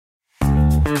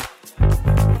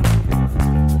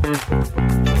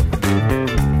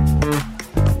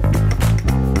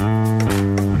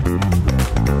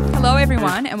Hello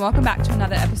everyone and welcome back to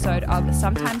another episode of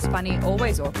Sometimes Funny,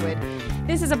 Always Awkward.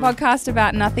 This is a podcast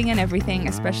about nothing and everything,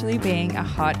 especially being a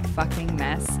hot fucking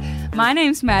mess. My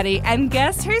name's Maddie and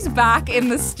guess who's back in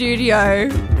the studio?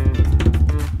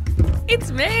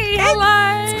 It's me.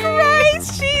 Hello. It's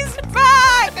Grace. She's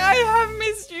back. I have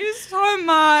missed you so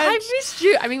much. I've missed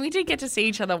you. I mean, we did get to see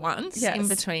each other once Yes. in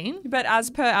between. But as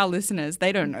per our listeners,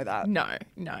 they don't know that. No.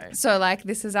 So like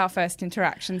this is our first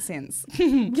interaction since.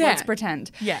 Yeah. Let's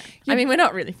pretend. Yeah. I mean, we're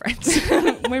not really friends.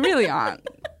 We really aren't.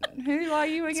 Who are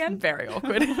you again? It's very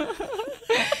awkward.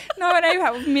 No,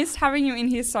 I've missed having you in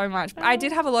here so much. I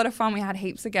did have a lot of fun. We had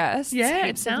heaps of guests. Yeah, it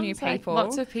heaps of new sounds like people.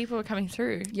 lots of people are coming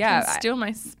through. Yeah, Can steal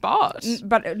my spot.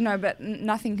 But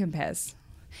nothing compares.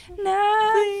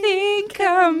 Nothing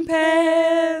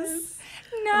compares.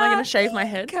 Am I going to shave my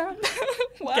head?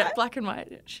 What? Get black and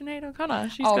white. Sinead O'Connor.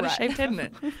 She's Oh, got right. a shaved head in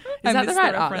it. Is I that the missed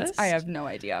right reference. artist? I have no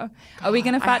idea. Are we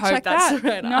going to I fact hope check that's that? the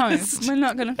right No, artist. we're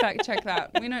not going to fact check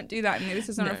that. We don't do that. This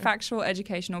is not a No. factual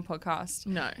educational podcast.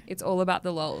 No. It's all about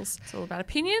the lols. It's all about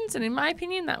opinions, and in my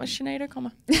opinion, that was Sinead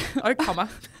O'Connor.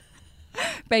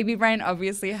 Baby brain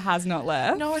obviously has not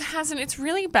left. No, it hasn't. It's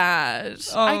really bad.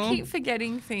 Oh. I keep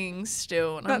forgetting things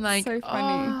still. And I'm That's like, so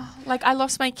funny. oh. Like I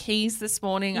lost my keys this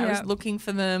morning. I Yeah. was looking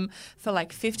for them for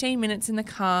like 15 minutes in the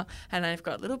car. And I've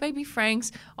got little baby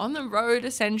Franks on the road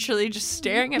essentially just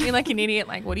staring at me like an idiot.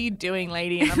 Like, what are you doing,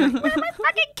 lady? And I'm like, where are my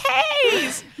fucking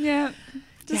keys? Yeah.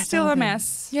 Just Yeah, still a something.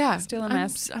 mess. Yeah. Still a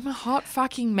mess. I'm a hot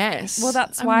fucking mess. Well,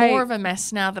 that's I'm why- more of a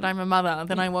mess now that I'm a mother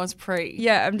than I was pre.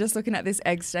 Yeah, I'm just looking at this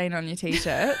egg stain on your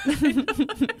t-shirt.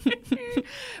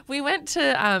 We went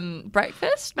to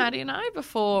breakfast, Maddie and I,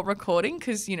 before recording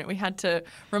because, you know, we had to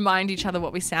remind each other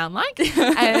what we sound like.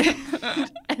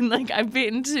 And like, I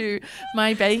bit into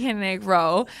my bacon and egg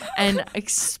roll and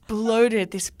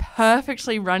exploded this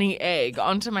perfectly runny egg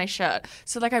onto my shirt.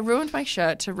 So, like, I ruined my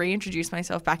shirt to reintroduce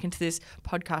myself back into this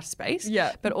podcast space.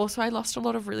 Yeah. But also, I lost a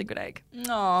lot of really good egg.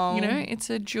 No. You know, it's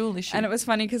a dual issue. And it was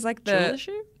funny because like dual the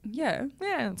issue? yeah.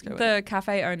 Yeah, let's go with it. The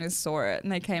cafe owners saw it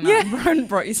and they came out and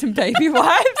brought you some baby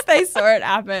wipes. They saw it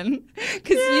happen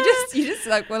because you just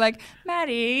like were like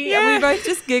Maddie, and we both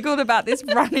just giggled about this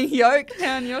running yolk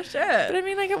down your shirt. But I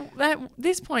mean, like at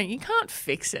this point, you can't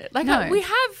fix it. Like No. we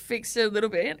have fixed it a little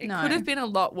bit. It No. could have been a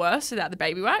lot worse without the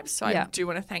baby wipes. So Yeah. I do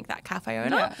want to thank that cafe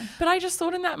owner. Yeah. But I just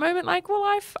thought in that moment, like, well,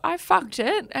 I fucked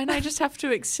it, and I just have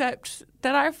to accept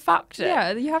that I fucked it.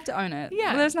 Yeah, you have to own it. Yeah.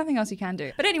 Well, there's nothing else you can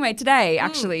do. But anyway, today,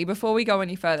 actually, before we go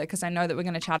any further, because I know that we're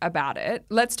going to chat about it,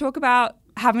 let's talk about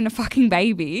having a fucking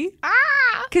baby.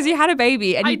 Because you had a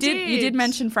baby and I you did did.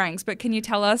 mention Frank's, but can you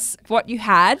tell us what you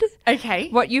had, Okay.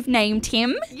 what you've named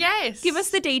him? Yes. Give us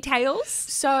the details.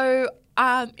 So,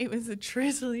 it was a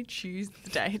drizzly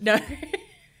Tuesday. No.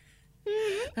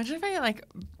 Imagine if I like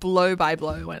blow by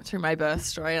blow went through my birth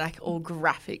story, like all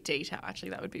graphic detail. Actually,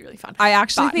 that would be really fun. I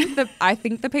actually But-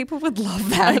 think the people would love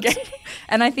that. Okay.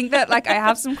 And I think that like I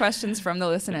have some questions from the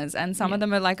listeners and some of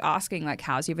them are like asking like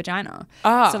how's your vagina?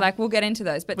 Ah. So like we'll get into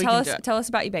those. But We tell can us do it. tell us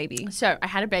about your baby. So I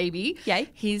had a baby. Yay.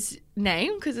 His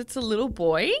name, because it's a little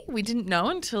boy, we didn't know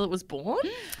until it was born.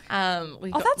 Oh,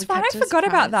 that's fine. I forgot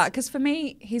about that because for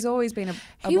me, he's always been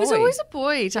a He was boy. always a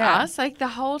boy to Yeah. us. Like the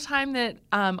whole time that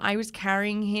I was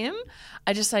carrying him,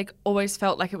 I just like always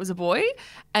felt like it was a boy,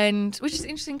 and which is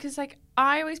interesting because like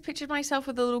I always pictured myself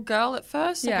with a little girl at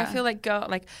first. Like Yeah. I feel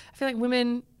like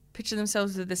women picture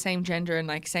themselves with the same gender, and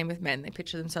like same with men. They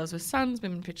picture themselves with sons.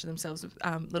 Women picture themselves with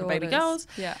little baby Daughters. girls.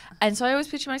 Yeah. And so I always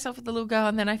pictured myself with a little girl,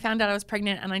 and then I found out I was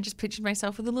pregnant, and I just pictured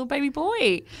myself with a little baby boy.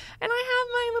 And I have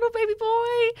my little baby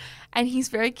boy, and he's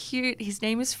very cute. His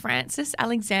name is Francis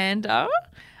Alexander,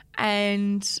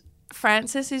 and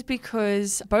Francis is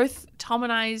because both Tom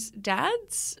and I's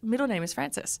dad's middle name is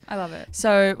Francis. I love it.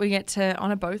 So we get to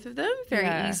honour both of them very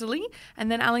Yeah. easily.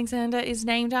 And then Alexander is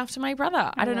named after my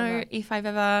brother. I don't love know that. if I've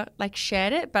ever like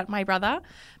shared it, but my brother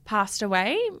passed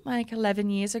away like 11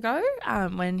 years ago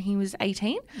when he was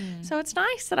 18. So it's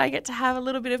nice that I get to have a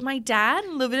little bit of my dad,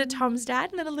 and a little bit of Tom's dad,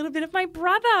 and then a little bit of my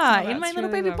brother in my little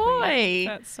baby boy.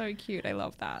 That's so cute. I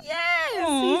love that. Yes,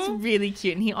 Aw. he's really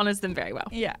cute and he honours them very well.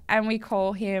 Yeah, and we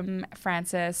call him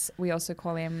Francis. We also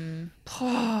call him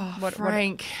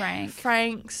Frank.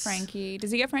 Frankie.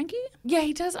 Does he get Frankie? Yeah,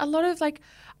 he does. A lot of like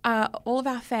all of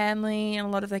our family and a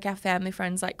lot of like our family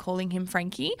friends like calling him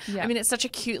Frankie. Yeah. I mean, it's such a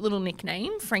cute little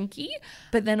nickname, Frankie.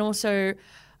 But then also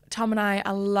Tom and I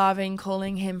are loving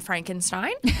calling him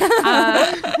Frankenstein.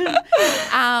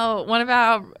 One of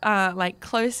our like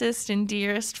closest and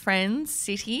dearest friends,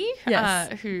 City,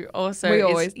 Yes. who also We is,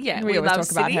 always love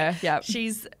talk about City. her. Yep.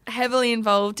 She's heavily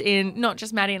involved in not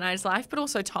just Maddie and I's life, but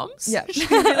also Tom's. Yep. She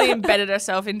really embedded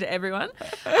herself into everyone.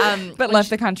 But left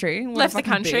the country. What a Left the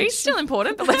fucking country. bitch. Still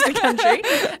important, but left the country.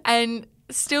 And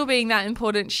still being that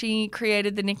important, she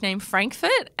created the nickname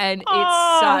Frankfurt, and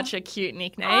it's such a cute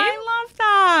nickname. I love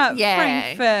that. Yeah.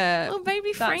 Frankfurt. Little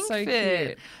baby That's so Frankfurt.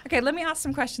 cute. Okay, let me ask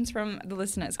some questions from the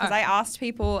listeners because I asked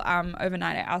people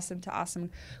overnight. I asked them to ask some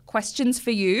questions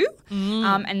for you,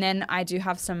 and then I do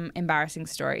have some embarrassing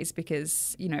stories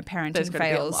because parenting There's gotta be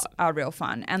a fails lot. are real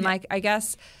fun, and like I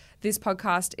guess. This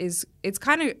podcast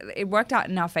it worked out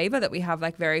in our favor that we have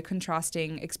like very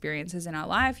contrasting experiences in our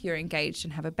life. You're engaged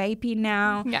and have a baby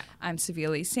now. Yeah. I'm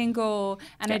severely single.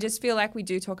 And I just feel like we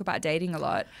do talk about dating a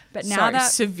lot. But now Sorry, that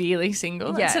severely single.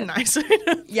 Yeah. That's a nice way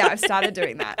to yeah, I've started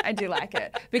doing that. I do like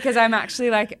it because I'm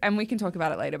actually like, and we can talk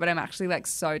about it later, but I'm actually like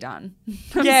so done.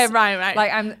 Yeah, right.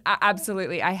 Like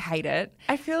absolutely, I hate it.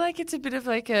 I feel like it's a bit of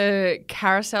like a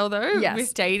carousel though Yes.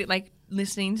 with dating, like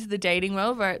listening to the dating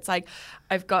world where it's like,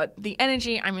 I've got the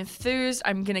energy, I'm enthused,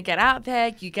 I'm going to get out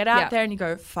there. You get out there and you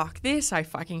go, fuck this, I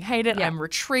fucking hate it, I'm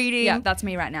retreating. Yeah, that's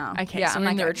me right now. Okay, yeah, so I'm in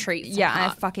like the retreat. Yeah,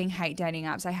 and I fucking hate dating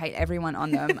apps. I hate everyone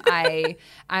on them.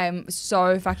 I'm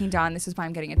so fucking done. This is why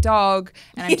I'm getting a dog,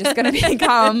 and I'm just gonna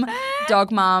become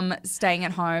dog mom, staying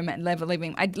at home and never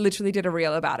leaving. I literally did a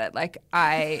reel about it. Like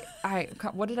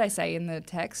what did I say in the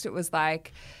text? It was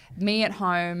like me at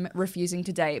home refusing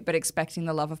to date but expecting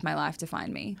the love of my life to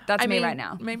find me. That's me right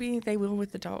now. Maybe they will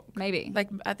with the dog. Maybe. Like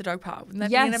at the dog park. Wouldn't that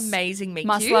be an amazing meet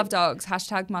Must cute? love dogs.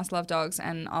 # must love dogs,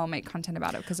 and I'll make content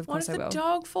about it because of What course if I will. the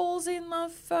dog falls in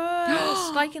love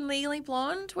first? Like in Legally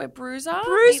Blonde where Bruiser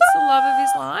Bruiser! meets the love of his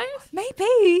life?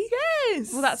 Maybe.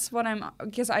 Yes. Well, that's what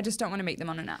because I just don't want to meet them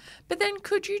on an app. But then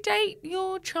could you date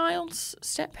your child's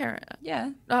step-parent?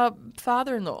 Yeah.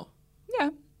 Father-in-law? Yeah.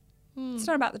 It's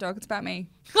not about the dog. It's about me.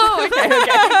 Oh, okay.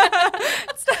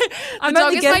 I'm The dog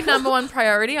only is my number one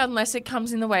priority unless it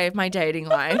comes in the way of my dating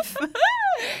life.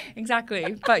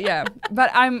 Exactly. But yeah.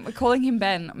 But I'm calling him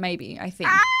Ben, maybe, I think.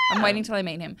 I'm waiting till I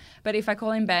meet him. But if I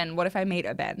call him Ben, what if I meet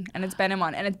a Ben? And it's Ben and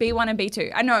 1. And it's B1 and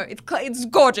B2. I know. It's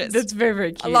gorgeous. That's very,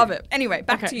 very cute. I love it. Anyway,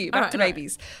 back Okay. to you. All Back to right.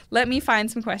 babies. Let me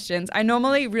find some questions. I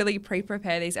normally really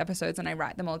pre-prepare these episodes and I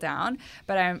write them all down.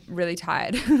 But I'm really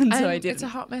tired. So I didn't. It's a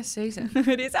hot mess season.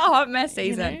 It is a hot mess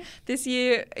season. know? This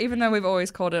year, even though we've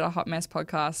always called it a hot mess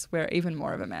podcast, we're even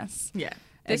more of a mess. Yeah.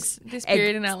 This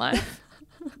period in our life,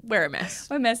 we're a mess.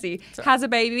 We're messy. Has a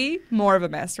baby, more of a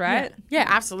mess, right? Yeah,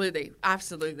 absolutely.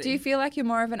 Absolutely. Do you feel like you're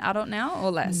more of an adult now or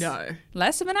less? No.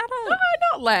 Less of an No, adult?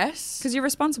 not less. Because you're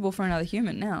responsible for another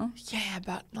human now. Yeah,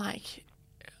 but like,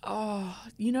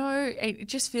 it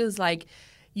just feels like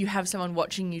you have someone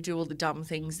watching you do all the dumb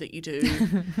things that you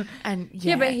do. And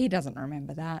Yeah, but he doesn't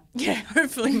remember that. yeah,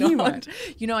 hopefully He not. won't.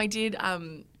 I did,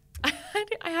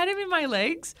 I had him in my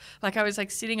legs. Like I was like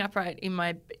sitting upright in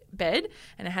my bed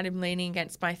and I had him leaning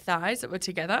against my thighs that were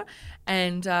together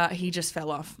and he just fell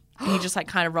off. He just like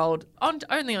kind of rolled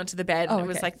only onto the bed and it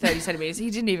was okay. like 30 centimeters. He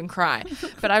didn't even cry.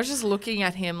 But I was just looking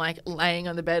at him like laying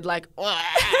on the bed like,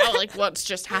 like what's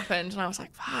just happened? And I was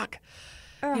like, fuck.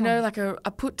 Like a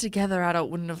put together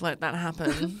adult wouldn't have let that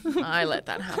happen. I let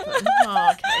that happen. Oh,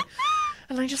 okay.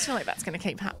 And I just feel like that's going to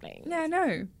keep happening. Yeah,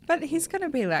 no. But he's going to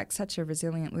be like such a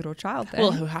resilient little child then.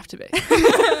 Well, he'll have to be.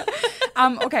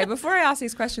 Okay, before I ask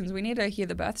these questions, we need to hear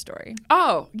the birth story.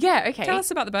 Oh, yeah, okay. Tell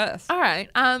us about the birth. All right.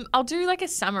 I'll do like a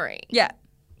summary. Yeah.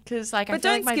 Because like I But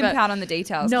feel don't like skimp out on the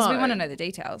details because we No. want to know the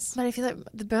details. But I feel like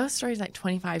the birth story is like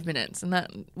 25 minutes and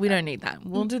that we don't need that.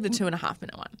 We'll do the 2.5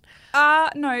 minute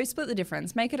one. No, split the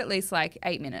difference. Make it at least like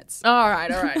 8 minutes. All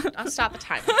right. I'll start the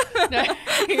timer.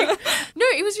 No,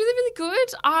 it was really, really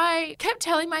good. I kept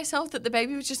telling myself that the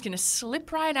baby was just going to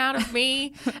slip right out of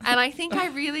me. And I think I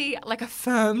really like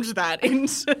affirmed that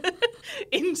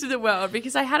into the world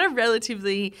because I had a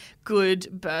relatively good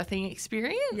birthing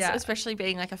experience, especially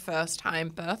being like a first time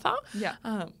birther. Yeah.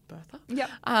 Birther. Yep.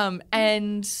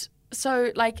 And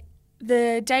so like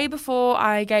the day before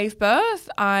I gave birth,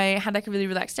 I had like a really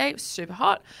relaxed day. It was super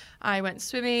hot. I went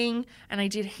swimming and I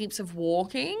did heaps of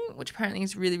walking, which apparently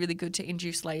is really, really good to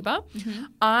induce labor.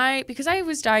 Mm-hmm. Because I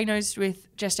was diagnosed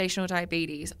with gestational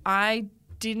diabetes, I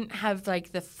didn't have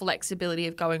like the flexibility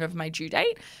of going over my due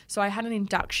date. So I had an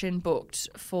induction booked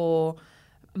for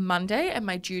Monday and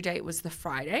my due date was the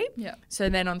Friday. Yeah. So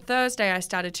then on Thursday, I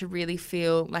started to really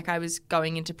feel like I was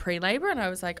going into pre-labor, and I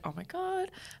was like, oh my God,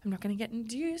 I'm not going to get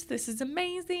induced. This is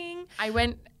amazing. I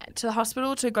went to the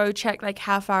hospital to go check like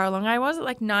how far along I was at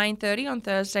like 9:30 on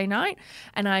Thursday night,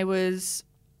 and I was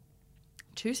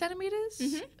 2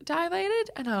 centimeters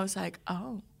dilated, and I was like,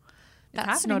 oh, that's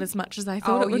happening. not as much as I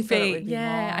thought it you would thought be. it would be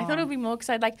Yeah, I more. thought it would be more because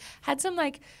I'd like had some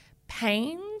like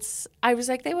pains. I was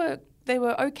like, they were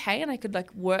okay, and I could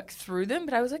like work through them,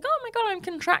 but I was like, oh my God, I'm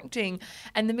contracting.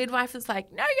 And the midwife was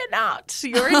like, no, you're not.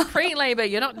 You're in pre-labor.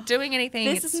 You're not doing anything.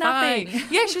 This It's is fine. nothing.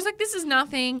 Yeah, she was like, this is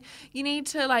nothing. You need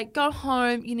to like go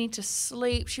home. You need to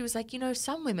sleep. She was like, you know,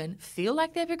 some women feel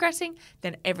like they're progressing,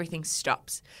 then everything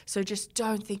stops. So just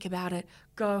don't think about it.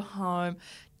 Go home.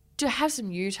 To have some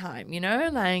you time, you know,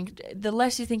 like the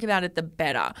less you think about it, the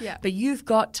better. Yeah. But you've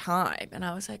got time. And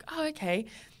I was like, oh, okay.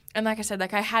 And like I said,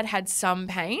 like I had some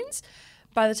pains.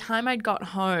 By the time I'd got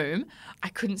home, I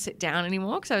couldn't sit down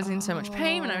anymore because I was in so much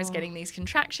pain and I was getting these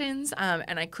contractions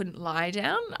and I couldn't lie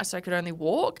down. So I could only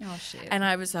walk. Oh, shit. And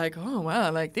I was like, oh,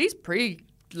 wow, like these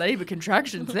pre-labor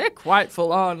contractions, they're quite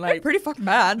full on. Like Pretty fucking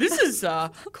bad. this is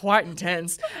quite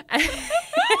intense. And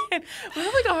we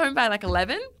probably got home by like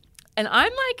 11. And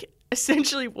I'm like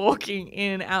essentially walking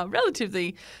in our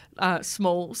relatively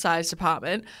small sized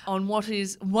apartment on what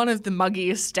is one of the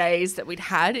muggiest days that we'd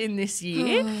had in this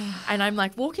year. And I'm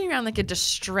like walking around like a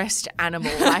distressed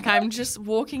animal. Like I'm just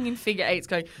walking in figure eights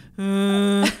going,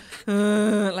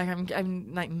 like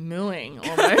I'm like mooing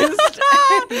almost.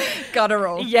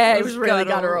 Guttural. Yeah, it was really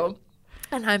guttural.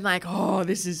 And I'm like, oh,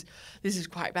 this is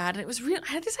quite bad. And it was real.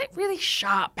 I had this like really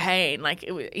sharp pain, like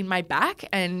in my back,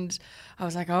 and I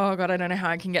was like, oh God, I don't know how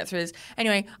I can get through this.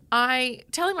 Anyway,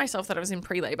 telling myself that I was in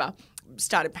pre-labor,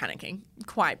 started panicking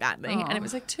quite badly, and it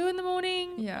was like 2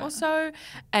 a.m. or so,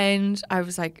 and I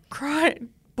was like crying,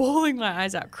 bawling my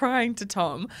eyes out, crying to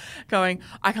Tom, going,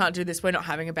 I can't do this. We're not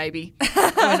having a baby.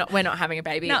 We're not having a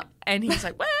baby. No. And he's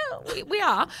like, well, we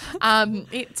are.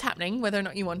 It's happening, whether or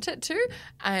not you want it to.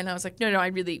 And I was like, no, I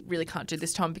really, really can't do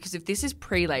this, Tom, because if this is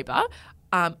pre-labor,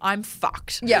 I'm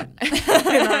fucked. Yeah.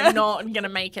 And I'm not going to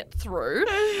make it through.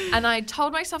 And I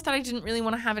told myself that I didn't really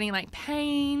want to have any like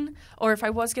pain, or if I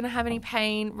was going to have any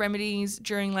pain remedies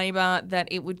during labor, that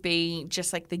it would be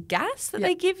just like the gas that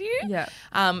they give you. Yeah.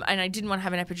 And I didn't want to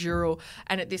have an epidural.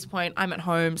 And at this point, I'm at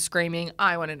home screaming,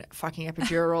 I want a fucking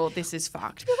epidural. This is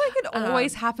fucked. I feel like it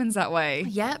always happens that way.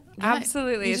 Yep.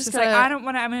 Absolutely. You It's just gotta- like, I don't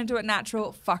want to, I'm going to do it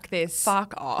natural. Fuck this.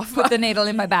 Fuck off. Put the needle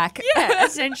in my back. Yeah,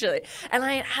 essentially. And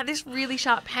I had this really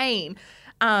sharp pain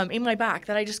in my back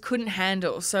that I just couldn't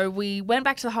handle. So we went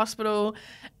back to the hospital,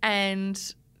 and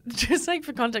just like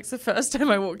for context, the first time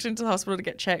I walked into the hospital to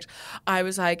get checked, I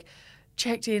was like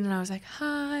checked in and I was like,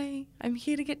 hi, I'm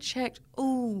here to get checked.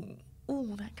 Ooh,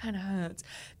 that kind of hurts.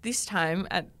 This time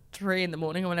at 3 a.m.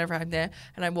 or whenever I'm there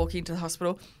and I'm walking into the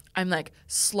hospital, I'm like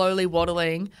slowly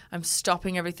waddling. I'm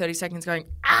stopping every 30 seconds going,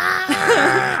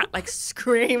 ah, like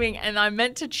screaming. And I'm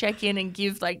meant to check in and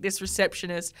give like this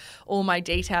receptionist all my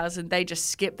details, and they just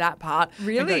skip that part.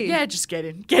 Really? And go, yeah, just get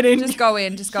in. Just go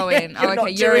in. Yeah, Oh, you're not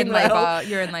okay. You're in doing labor. well.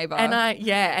 You're in labor. And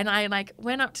I like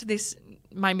went up to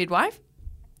my midwife,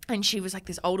 and she was like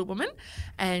this older woman,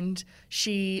 and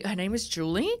her name was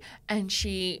Julie, and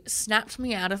she snapped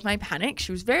me out of my panic.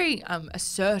 She was very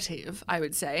assertive, I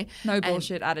would say. No And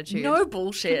bullshit attitude. No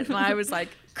bullshit. And I was like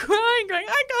crying, going,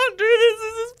 I can't do this.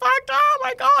 This is fucked. Oh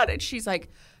my God. And she's like,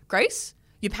 Grace,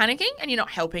 you're panicking and you're not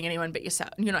helping anyone but yourself.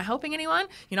 You're not helping anyone.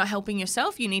 You're not helping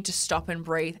yourself. You need to stop and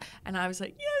breathe. And I was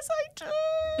like, yes, I do.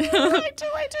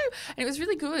 I do. And it was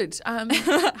really good.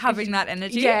 Having that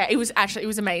energy. Yeah, it was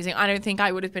amazing. I don't think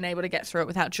I would have been able to get through it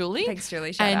without Julie. Thanks,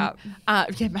 Julie. Shout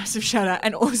out. Yeah, massive shout out.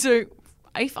 And also,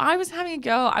 if I was having a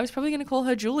girl, I was probably going to call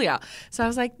her Julia. So I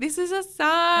was like, this is a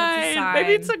sign.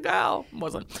 Maybe it's a girl.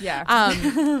 Wasn't. Yeah.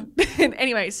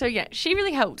 Anyway, so yeah, she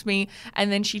really helped me.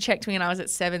 And then she checked me and I was at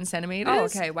 7 centimeters. Oh,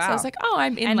 okay, wow. So I was like, oh,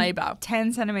 I'm in labor.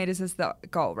 10 centimeters is the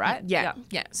goal, right? Yeah.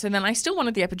 So then I still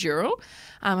wanted the epidural.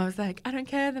 I was like, I don't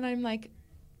care that I'm like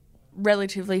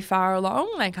relatively far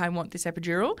along. Like, I want this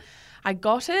epidural. I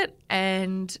got it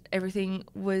and everything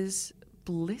was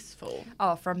blissful.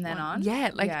 Oh, from then on? Yeah,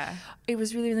 it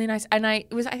was really, really nice. And I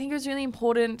think it was really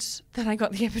important that I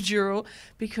got the epidural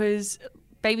because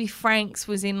baby Franks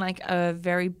was in like a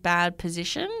very bad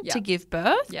position Yeah. to give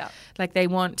birth. Yeah. Like they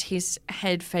want his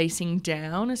head facing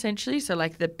down essentially. So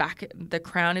like the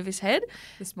crown of his head.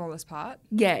 The smallest part.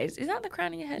 Yeah. Is that the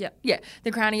crown of your head? Yeah. Yeah.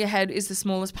 The crown of your head is the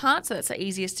smallest part. So that's the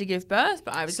easiest to give birth.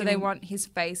 But I was So they want his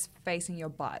face facing your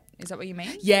butt. Is that what you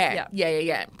mean?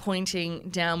 Yeah. Pointing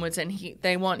downwards, and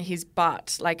they want his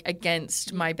butt like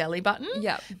against my belly button.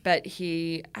 Yeah. But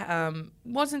he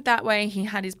wasn't that way. He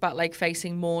had his butt like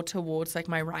facing more towards like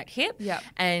my right hip. Yeah.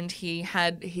 And he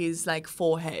had his like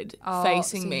forehead Oh,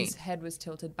 facing so me. his head was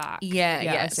tilted back.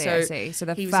 Yeah. I see. So I see. So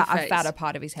he the was a a face. fatter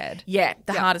part of his head. Yeah,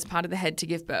 the Yeah. hardest part of the head to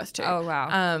give birth to. Oh,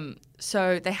 wow.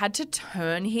 So they had to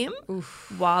turn him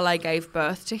while I gave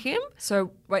birth to him.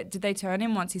 So wait, did they turn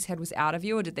him once his head was out of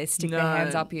you, or did they stick their No.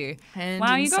 hands up you? Hands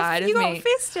wow, inside you of got me.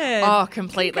 fisted. Oh,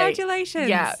 completely. Congratulations.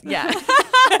 Yeah.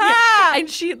 And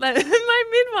she, like, my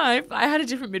midwife, I had a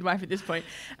different midwife at this point.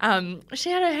 She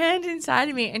had her hand inside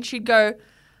of me, and she'd go,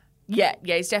 yeah,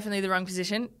 he's definitely the wrong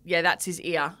position. Yeah, that's his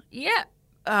ear. Yeah.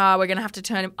 We're going to have to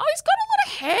turn him. Oh, he's got a lot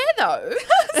of hair,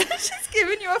 though. She's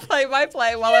giving you a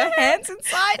play-by-play while her hand's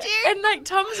inside you. And, like,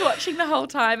 Tom's watching the whole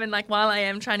time, and, like, while I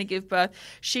am trying to give birth,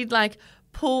 she'd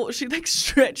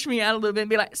stretch me out a little bit and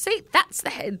be like, see, that's the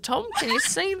head, Tom. Can you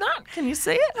see that? Can you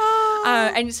see it?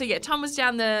 And so, yeah, Tom was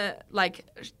down the, like,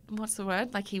 what's the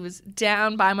word? Like, he was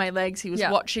down by my legs. He was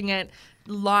watching it.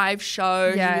 Live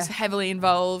show. Yeah. He was heavily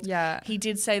involved. Yeah. He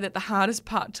did say that the hardest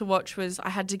part to watch was I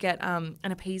had to get an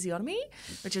episiotomy,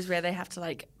 which is where they have to,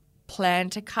 like, plan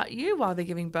to cut you while they're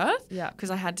giving birth. Yeah.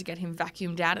 Because I had to get him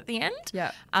vacuumed out at the end.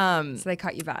 Yeah. So they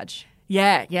cut your vag.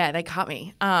 Yeah, they cut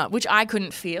me, which I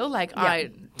couldn't feel. Like,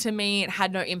 to me, it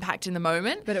had no impact in the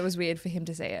moment. But it was weird for him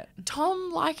to see it.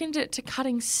 Tom likened it to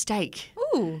cutting steak.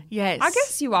 Ooh. Yes. I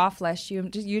guess you are flesh.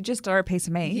 You just are a piece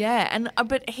of meat. Yeah, and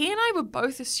but he and I were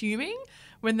both assuming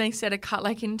when they said a cut,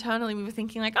 like internally, we were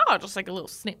thinking like, oh, just like a little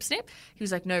snip. He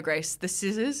was like, no, Grace, the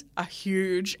scissors are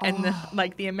huge, and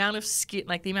the amount of skin,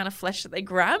 like the amount of flesh that they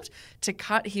grabbed to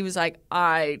cut, he was like,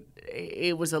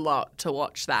 it was a lot to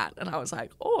watch that, and I was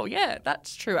like, oh yeah,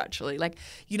 that's true actually. Like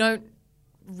you don't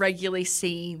regularly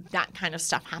see that kind of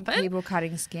stuff happen. People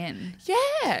cutting skin.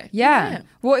 Yeah.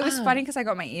 Well, it was funny because I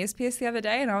got my ears pierced the other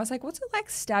day and I was like, what's it like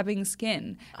stabbing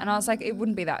skin? And I was like, it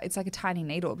wouldn't be that. It's like a tiny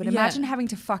needle. But imagine having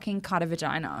to fucking cut a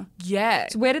vagina. Yeah.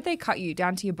 So where did they cut you?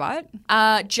 Down to your butt?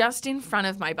 Just in front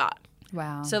of my butt.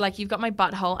 Wow. So like you've got my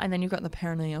butthole and then you've got the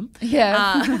perineum.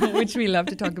 Yeah. Which we love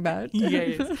to talk about.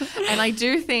 Yes. And I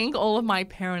do think all of my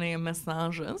perineum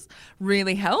massages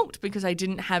really helped because I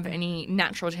didn't have any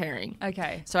natural tearing.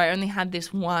 Okay. So I only had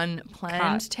this one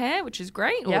planned tear, which is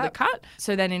great, or the cut.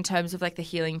 So then in terms of like the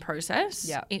healing process,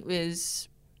 it was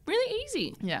really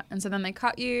easy. Yeah. And so then they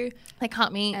cut you. They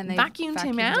cut me and they vacuumed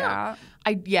him out.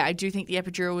 I do think the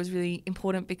epidural was really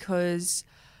important because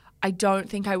I don't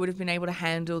think I would have been able to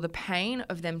handle the pain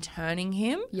of them turning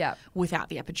him without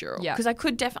the epidural. Because I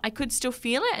could still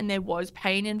feel it and there was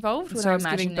pain involved when I was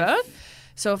giving birth.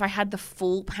 So if I had the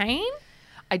full pain,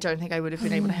 I don't think I would have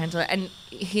been able to handle it. And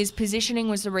his positioning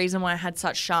was the reason why I had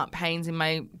such sharp pains in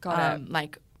my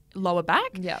like lower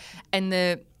back. Yeah. And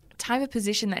the type of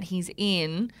position that he's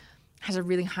in has a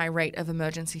really high rate of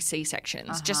emergency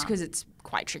C-sections just because it's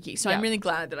quite tricky. So I'm really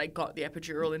glad that I got the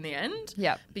epidural in the end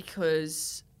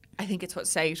because I think it's what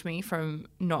saved me from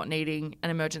not needing an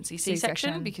emergency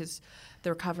C-section because the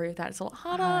recovery of that is a lot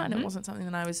harder and it wasn't something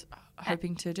that I was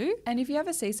hoping to do. And if you have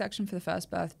a C-section for the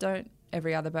first birth, don't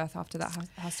every other birth after that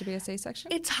has to be a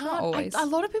C-section? It's hard. Not always. A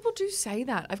lot of people do say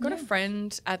that. I've got a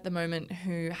friend at the moment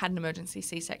who had an emergency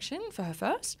C-section for her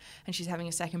first and she's having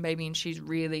a second baby and she's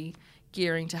really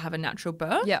gearing to have a natural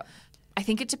birth. Yeah. I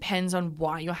think it depends on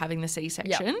why you're having the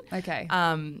C-section. Yeah. Okay.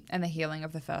 And the healing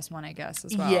of the first one, I guess,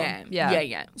 as well. Yeah.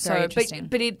 Very interesting.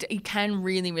 But it can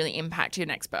really, really impact your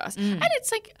next birth. And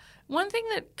it's like one thing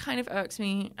that kind of irks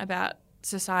me about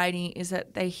society is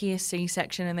that they hear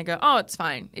C-section and they go, oh, it's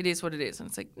fine. It is what it is. And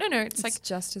it's like, no, it's like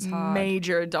just as hard.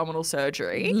 Major abdominal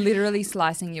surgery. Literally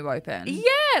slicing you open. Yeah.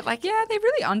 Like, they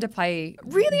really underplay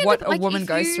what a woman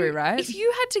goes through, right? If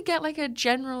you had to get like a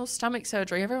general stomach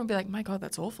surgery, everyone would be like, my God,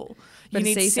 that's awful. But you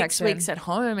need C-section. 6 weeks at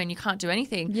home and you can't do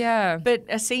anything. Yeah. But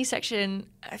a C-section,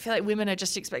 I feel like women are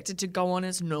just expected to go on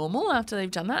as normal after they've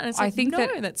done that. And it's like,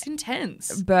 that's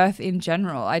intense. Birth in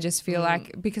general, I just feel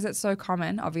like, because it's so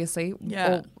common, obviously,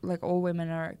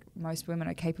 most women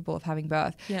are capable of having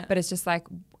birth. Yeah. But it's just like,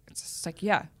 it's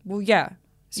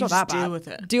not that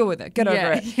bad. Deal with it. Get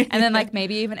over it. And then like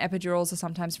maybe even epidurals are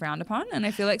sometimes frowned upon. And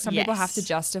I feel like some people have to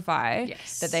justify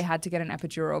that they had to get an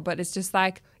epidural. But it's just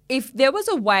like, if there was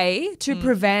a way to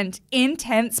prevent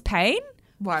intense pain,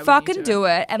 Why would fucking you do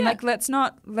it. And like, let's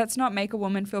not make a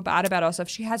woman feel bad about herself.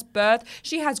 She has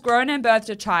grown and birthed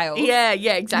a child. Yeah,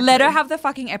 exactly. Let her have the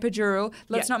fucking epidural.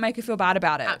 Let's not make her feel bad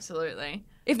about it. Absolutely.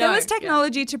 If there was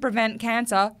technology to prevent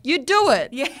cancer, you'd do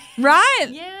it. Yeah. Right?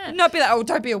 Yeah. Not be like, oh,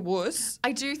 don't be a wuss.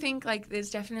 I do think like there's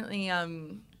definitely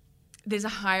there's a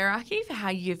hierarchy for how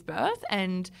you give birth,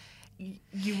 and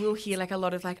you will hear like a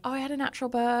lot of like, oh, I had a natural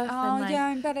birth. Oh, and, like, yeah,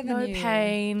 I'm better than no you.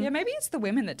 pain. Yeah, maybe it's the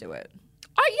women that do it.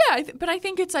 Oh, yeah, but I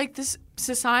think it's like this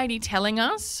society telling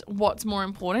us what's more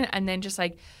important, and then just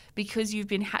like because you've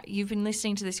been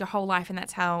listening to this your whole life, and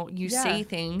that's how you see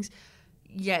things.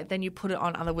 Yeah, then you put it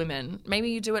on other women. Maybe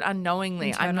you do it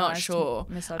unknowingly. I'm not sure.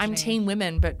 Misogyny. I'm team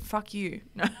women, but fuck you.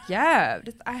 No. Yeah,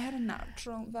 I had a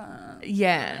natural birth.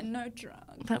 Yeah. And no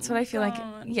drugs. That's what I feel like.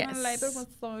 Yes. My labour was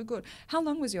so good. How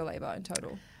long was your labour in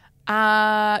total?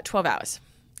 12 hours.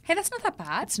 Hey, that's not that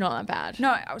bad. It's not that bad.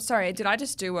 No, sorry. Did I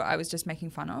just do what I was just making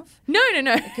fun of? No.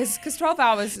 Because 12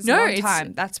 hours is a long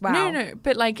time. That's wow. No.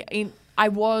 But like, I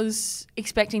was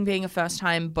expecting, being a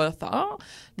first-time birther,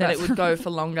 that it would go for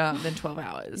longer than 12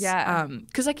 hours. Yeah.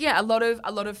 Because a lot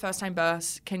of first-time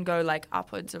births can go like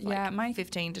upwards of like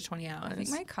 15 to 20 hours. I think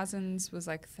my cousin's was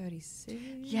like 36.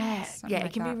 Yeah. Like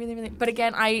it can be really, really. But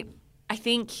again, I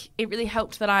think it really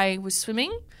helped that I was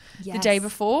swimming the day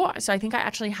before. So I think I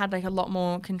actually had like a lot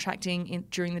more contracting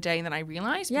during the day than I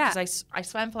realized. Yeah. Because I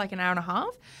swam for like an hour and a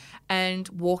half, and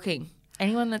walking.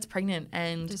 Anyone that's pregnant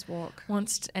and just walk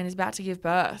and is about to give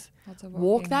birth,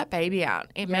 walk that baby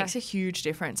out. It makes a huge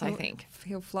difference, I think.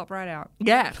 He'll flop right out.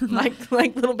 Yeah, like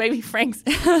little baby Frank's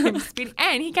spinning.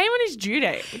 And he came on his due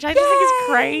date, which I just think is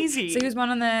crazy. So he was born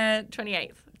on the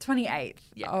 28th. 28th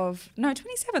of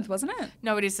 27th, wasn't it?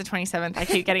 No, it is the 27th. I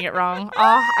keep getting it wrong.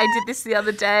 Oh, I did this the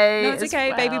other day. No, it's okay.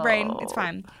 Well. Baby brain. It's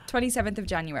fine. 27th of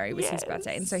January was his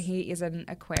birthday. And so he is an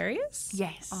Aquarius?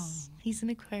 Yes. Oh. He's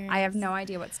an Aquarius. I have no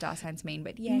idea what star signs mean,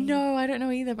 but yeah. No, I don't know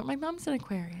either, but my mum's an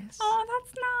Aquarius. Oh,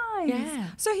 that's nice. Yeah.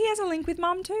 So he has a link with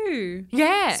mum too.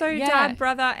 Yeah. So dad,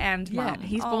 brother and mum. Yeah.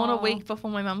 He's born a week before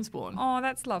my mum's born. Oh,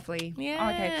 that's lovely. Yeah.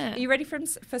 Okay. Are you ready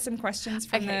for some questions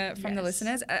from the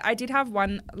listeners? I did have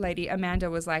one lady,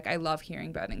 Amanda, was like, I love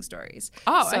hearing birthing stories.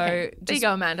 Oh, so okay. There you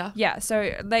go, Amanda. Yeah. So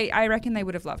I reckon they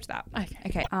would have loved that.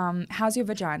 Okay. How's your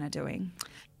vagina doing?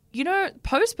 You know,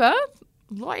 post-birth,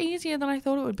 a lot easier than I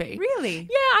thought it would be. Really?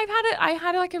 Yeah, I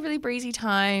had like a really breezy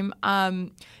time.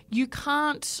 You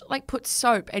can't like put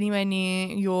soap anywhere near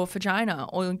your vagina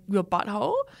or your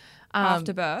butthole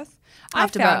after birth. I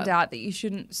found out that you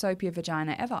shouldn't soap your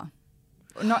vagina ever.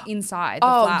 Not inside. The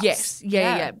flaps. Yes.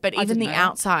 Yeah. But even the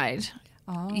outside.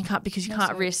 Oh, you can't, because you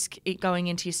can't risk it going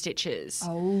into your stitches.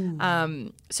 Oh.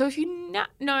 So if you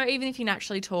even if you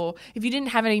naturally tore, if you didn't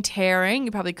have any tearing,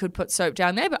 you probably could put soap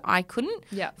down there, but I couldn't.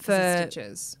 Yeah. For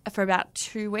stitches. For about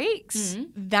 2 weeks.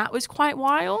 That was quite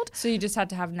wild. So you just had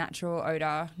to have natural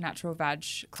odor, natural vag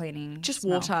cleaning. Just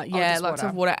smell. water. Yeah, just lots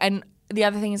of water. And the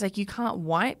other thing is like you can't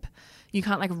wipe. You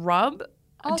can't like rub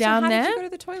down so how there. Did you go to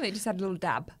the toilet? Just had a little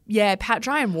dab. Yeah, pat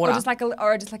dry and water. Or just like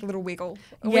a little wiggle.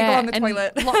 Wiggle on the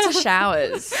toilet. Lots of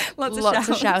showers. lots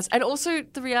of showers. And also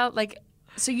the real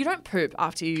so you don't poop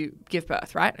after you give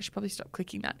birth, right? I should probably stop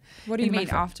clicking that. What do you mean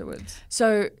afterwards?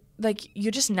 So like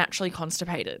you're just naturally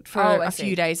constipated for a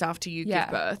few days after you give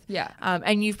birth. Yeah.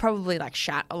 And you've probably like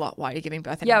shat a lot while you're giving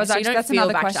birth. Yeah, so that's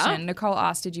another question. Nicole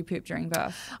asked, did you poop during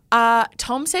birth?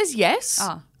 Tom says yes.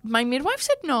 Oh. My midwife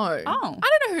said no. Oh. I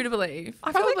don't know who to believe.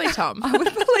 Probably Tom. I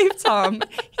would believe Tom.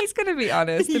 He's going to be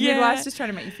honest. The midwife's just trying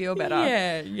to make you feel better.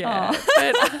 Yeah.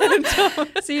 Oh.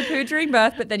 So you pooed during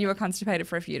birth, but then you were constipated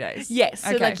for a few days. Yes.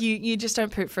 So like you just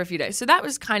don't poop for a few days. So that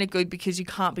was kind of good because you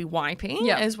can't be wiping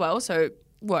as well. So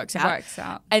works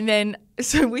out. And then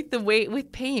so with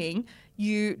peeing,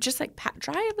 you just like pat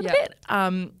dry a little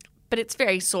bit. But it's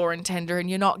very sore and tender and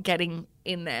you're not getting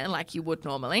in there like you would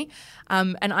normally.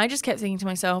 And I just kept thinking to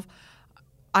myself,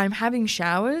 I'm having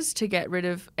showers to get rid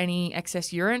of any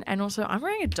excess urine, and also I'm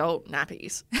wearing adult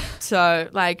nappies. So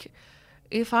like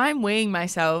if I'm weeing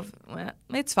myself, well,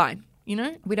 it's fine. You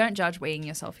know? We don't judge weeing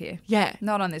yourself here. Yeah.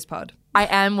 Not on this pod. I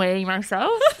am weeing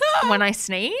myself when I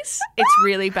sneeze. It's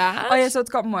really bad. Oh, yeah, so it's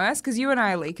gotten worse because you and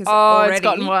I are leakers already. Oh, it's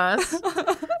gotten worse.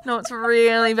 No, it's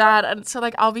really bad. And so,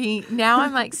 like,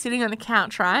 I'm, like, sitting on the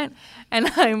couch, right? And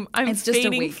it's just a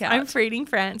weak couch. I'm feeding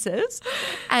Francis.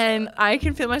 And I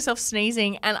can feel myself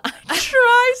sneezing. And I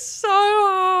try so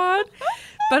hard.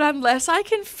 But unless I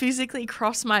can physically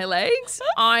cross my legs,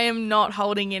 I am not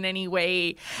holding in any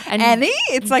wee. And Annie,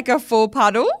 it's like a full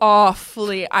puddle. Oh,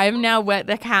 fully. I've now wet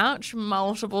the couch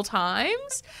multiple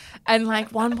times. And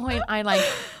like one point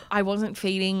I wasn't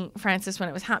feeding Francis when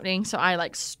it was happening. So I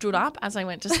like stood up as I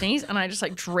went to sneeze and I just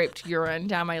like dripped urine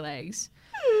down my legs.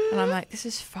 And I'm like, this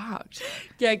is fucked.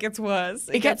 Yeah, it gets worse.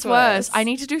 It gets worse. I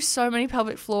need to do so many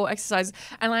pelvic floor exercises.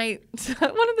 And one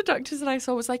of the doctors that I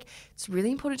saw was like, it's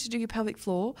really important to do your pelvic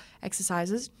floor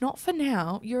exercises. Not for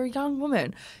now. You're a young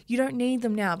woman. You don't need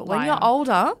them now. But when you're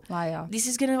older, this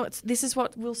is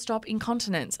what will stop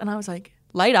incontinence. And I was like,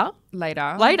 later.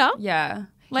 Yeah.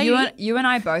 You and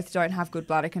I both don't have good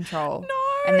bladder control. No.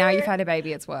 And now you've had a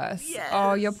baby, it's worse. Yes.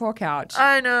 Oh, your poor couch.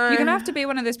 I know. You're going to have to be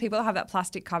one of those people that have that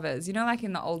plastic covers. You know, like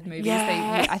in the old movies.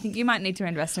 Yeah. I think you might need to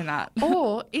invest in that.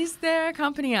 Or is there a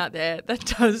company out there that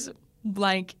does,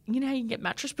 like, you know how you can get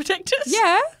mattress protectors?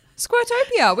 Yeah.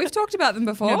 Squirtopia. We've talked about them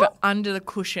before. No, but under the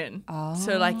cushion. Oh.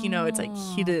 So, like, you know, it's like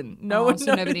hidden. No one knows.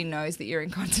 So nobody knows that you're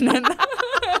incontinent.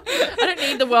 I don't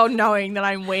need the world knowing that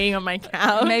I'm weeing on my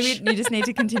couch. Maybe you just need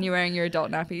to continue wearing your adult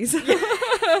nappies.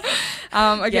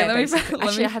 Okay,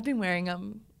 I have been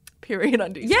wearing period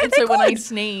undies. Yeah, and so when I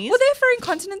sneeze, well, they're for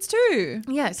incontinence too.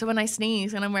 Yeah, so when I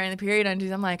sneeze and I'm wearing the period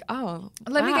undies, I'm like, oh,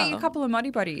 let me get you a couple of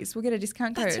Muddy Buddies. We'll get a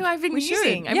discount code. That's who I've been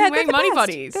using. I've been wearing Muddy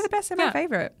Buddies. They're the best. They're my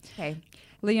favorite. Okay.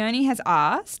 Leonie has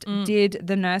asked, did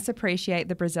the nurse appreciate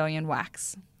the Brazilian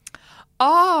wax?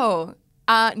 Oh,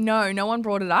 no one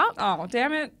brought it up. Oh,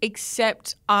 damn it.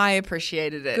 Except I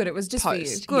appreciated it. Good, it was just for you.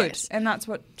 Good. Yes. And that's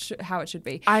how it should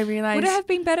be. I realised. Would it have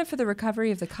been better for the recovery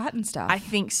of the cut and stuff? I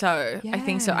think so. Yeah. I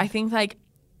think so. I think like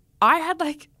I had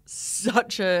like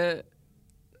such a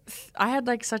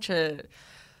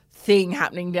thing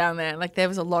happening down there. Like there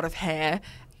was a lot of hair.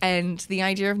 And the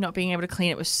idea of not being able to clean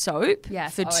it with soap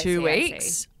for 2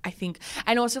 weeks, I think.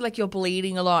 And also like you're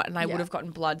bleeding a lot and I would have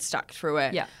gotten blood stuck through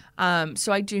it. Yeah.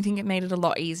 So I do think it made it a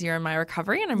lot easier in my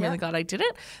recovery and I'm really glad I did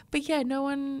it. But yeah,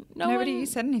 nobody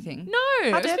said anything.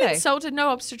 No. How I was dare they? insulted. No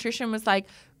obstetrician was like,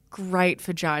 great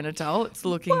vagina doll. It's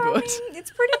looking good. I mean, it's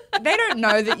pretty. They don't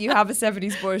know that you have a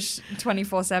 70s bush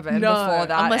 24/7 before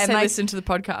that. Unless they listen to the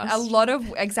podcast. A lot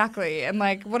of, exactly. And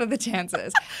like, what are the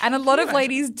chances? And a lot of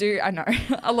ladies do, I know,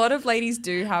 a lot of ladies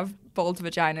do have bald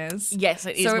vaginas. Yes,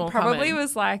 it is so more it probably common.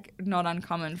 was like not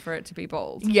uncommon for it to be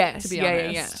bald. Yes. To be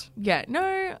honest. Yeah.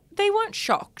 No, they weren't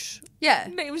shocked. Yeah.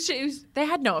 It was, they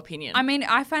had no opinion. I mean,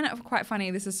 I find it quite funny.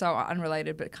 This is so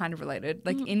unrelated, but kind of related.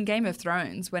 Like in Game of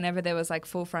Thrones, whenever there was like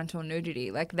full frontal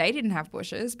nudity, like they didn't have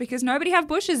bushes because nobody have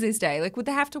bushes this day. Like, would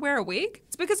they have to wear a wig?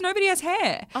 It's because nobody has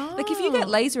hair. Oh. Like, if you get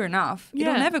laser enough,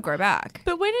 it'll never grow back.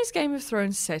 But when is Game of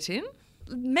Thrones set in?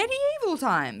 Medieval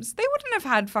times. They wouldn't have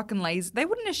had fucking laser. They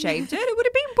wouldn't have shaved it. It would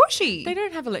have been bushy. They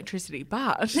don't have electricity,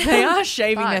 but they are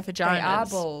shaving their vaginas. They are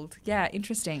bald. Yeah,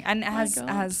 interesting. And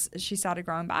has she started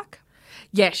growing back?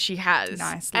 Yes, she has.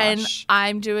 Nice. And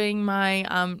I'm doing my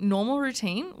normal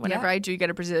routine whenever I do get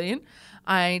a Brazilian.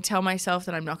 I tell myself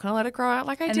that I'm not going to let it grow out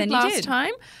like I did last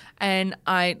time. And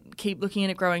I keep looking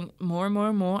at it growing more and more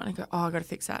and more. And I go, oh, I got to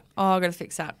fix that. Oh, I got to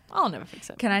fix that. I'll never fix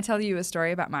it. Can I tell you a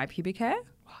story about my pubic hair?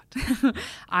 What?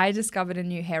 I discovered a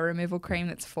new hair removal cream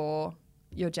that's for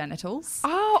your genitals.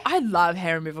 Oh, I love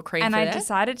hair removal cream. And I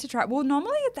decided to try. Well,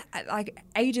 normally, like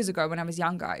ages ago when I was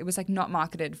younger, it was like not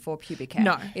marketed for pubic hair.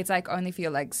 No, it's like only for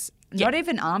your legs. Not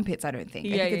even armpits, I don't think.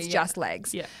 I think it's just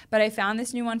legs. Yeah. But I found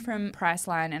this new one from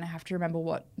Priceline and I have to remember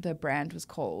what the brand was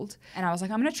called. And I was like,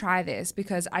 I'm going to try this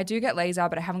because I do get laser,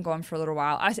 but I haven't gone for a little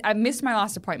while. I missed my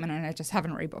last appointment and I just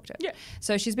haven't rebooked it. Yeah.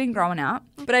 So she's been growing out.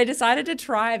 But I decided to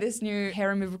try this new hair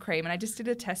removal cream and I just did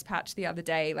a test patch the other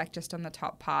day, like just on the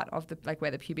top part of the, like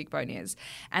where the pubic bone is.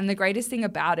 And the greatest thing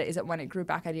about it is that when it grew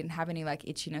back, I didn't have any like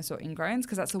itchiness or ingrowns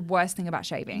because that's the worst thing about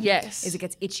shaving. Yes. Is it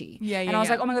gets itchy. Yeah, and I was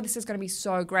like, oh my God, this is going to be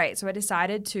so great. So I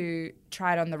decided to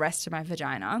try it on the rest of my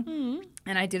vagina.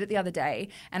 And I did it the other day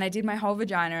and I did my whole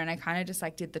vagina and I kind of just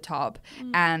like did the top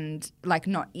and like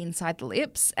not inside the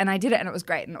lips. And I did it and it was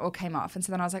great and it all came off. And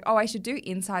so then I was like, oh, I should do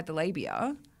inside the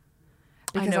labia.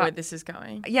 I know where this is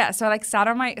going. Yeah, so I like sat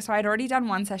on so I'd already done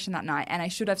one session that night and I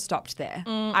should have stopped there.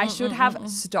 I should have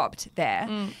stopped there.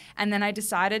 And then I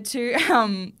decided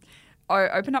to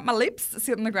open up my lips,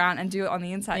 sit on the ground and do it on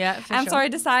the inside. Yeah, and so I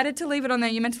decided to leave it on there.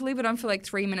 You meant to leave it on for like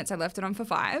 3 minutes. I left it on for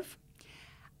 5.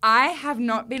 I have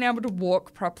not been able to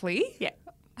walk properly. Yeah.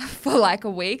 For like a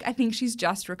week. I think she's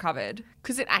just recovered.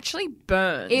 Because it actually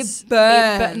burns. It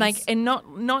burns. Like, and not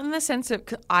in the sense of,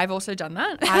 'cause I've also done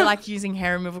that. I like using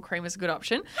hair removal cream as a good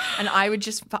option. And I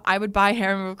would buy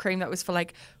hair removal cream that was for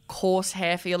like coarse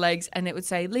hair for your legs and it would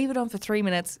say, leave it on for 3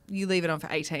 minutes, you leave it on for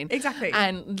 18. Exactly.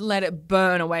 And let it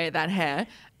burn away at that hair.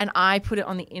 and I put it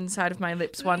on the inside of my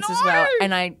lips once as well.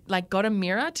 And I like got a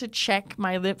mirror to check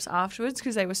my lips afterwards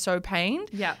because they were so pained.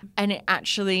 Yeah. And it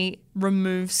actually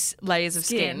removes layers of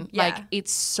skin. Yeah. Like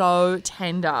it's so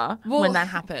tender when that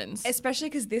happens. Especially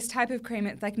because this type of cream,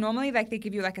 it's like normally like they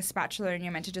give you like a spatula and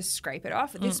you're meant to just scrape it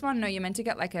off. This one, no, you're meant to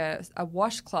get like a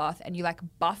washcloth and you like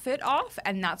buff it off,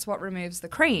 and that's what removes the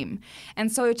cream.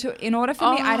 And so in order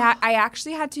for me, I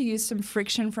actually had to use some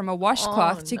friction from a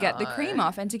washcloth to get the cream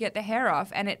off and to get the hair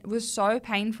off, and it was so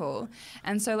painful.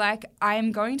 And so like I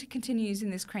am going to continue using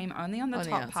this cream only on the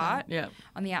top part,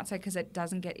 on the outside, because it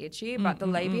doesn't get itchy. But the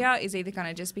labia is either going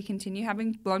to just be continue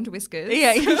having blonde whiskers,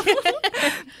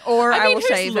 or I will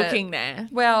shave looking it. There.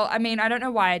 Well, I mean, I don't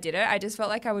know why I did it. I just felt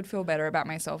like I would feel better about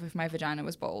myself if my vagina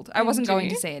was bald. I wasn't going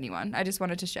to see anyone. I just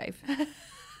wanted to shave.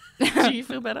 Do you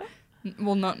feel better?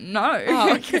 Well,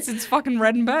 no, because it's fucking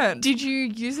red and burnt. Did you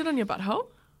use it on your butthole?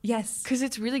 Yes, because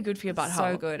it's really good for your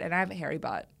butthole. So good, and I have a hairy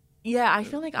butt. Yeah, I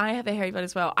feel like I have a hairy butt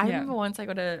as well. I remember once I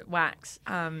got a wax.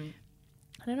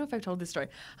 I don't know if I've told this story.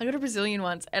 I got a Brazilian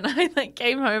once, and I like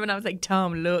came home and I was like,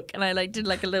 Tom, look. And I like did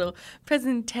like a little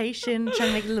presentation, trying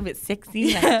to make it a little bit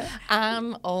sexy. Like,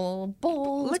 I'm all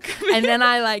bald. And then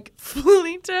I like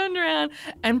fully turned around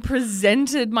and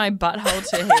presented my butthole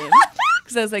to him.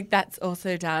 Because I was like, that's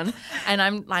also done. And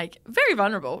I'm like very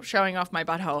vulnerable, showing off my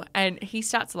butthole. And he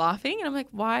starts laughing. And I'm like,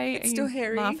 why are you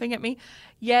hairy? laughing at me?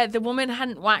 Yeah, the woman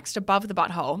hadn't waxed above the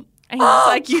butthole. And he was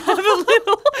like, you have a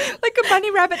little... like a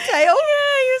bunny rabbit tail?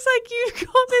 Yeah, he was like, you've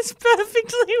got this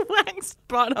perfectly waxed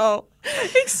butthole.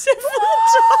 Except for the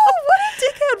top. What a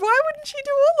dickhead. Why wouldn't she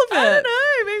do all of it? I don't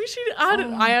know. Maybe she...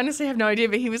 I honestly have no idea.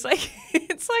 But he was like,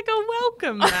 it's like a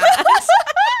welcome mat.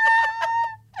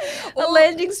 A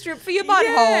landing strip for your butthole.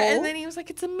 Yeah, and then he was like,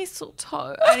 it's a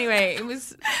mistletoe. Anyway, it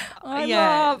was... I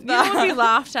love that. You want to be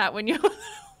laughed at when you're...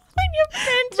 When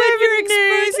you're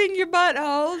exposing your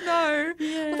butthole, no.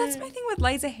 Yeah. Well, that's my thing with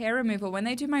laser hair removal. When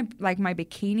they do my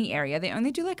bikini area, they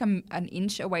only do like an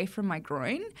inch away from my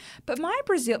groin. But my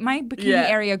bikini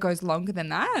area goes longer than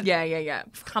that. Yeah.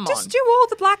 Come on. Just do all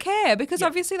the black hair, because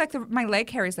obviously like my leg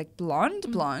hair is like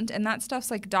blonde, and that stuff's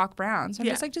like dark brown. So I'm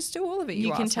just like, just do all of it.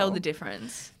 You can tell asshole. the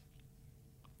difference.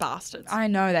 Bastards. I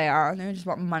know they are. They just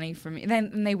want money from me.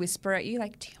 Then they whisper at you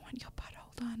like, "Do you want your butthole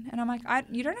done?" And I'm like,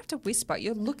 you don't have to whisper.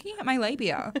 You're looking at my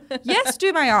labia. Yes,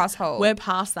 do my asshole. We're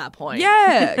past that point.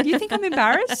 Yeah. You think I'm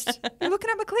embarrassed? You're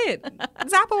looking at my clit.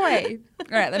 Zap away.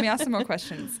 All right, let me ask some more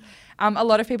questions. A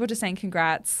lot of people just saying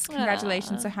congrats.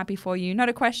 Congratulations. So happy for you. Not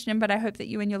a question, but I hope that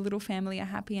you and your little family are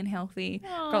happy and healthy.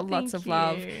 Got lots of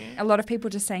love. A lot of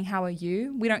people just saying, how are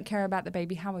you? We don't care about the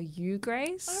baby. How are you,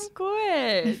 Grace? I'm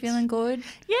good. You feeling good?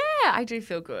 Yeah, I do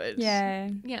feel good. Yeah.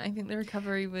 Yeah, I think the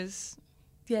recovery was...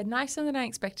 Yeah, nicer than I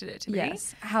expected it to be.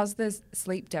 Yes. How's the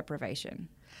sleep deprivation?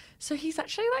 So he's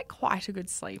actually like quite a good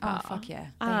sleeper. Oh, fuck yeah.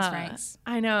 Thanks, Franks.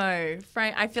 I know.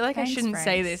 Frank, I feel like I shouldn't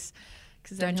say this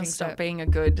because then he'll jinx stop it. being a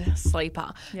good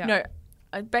sleeper. Yeah.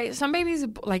 No, some babies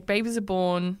are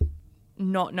born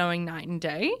not knowing night and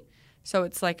day. So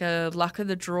it's like a luck of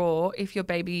the draw if your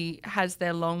baby has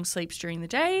their long sleeps during the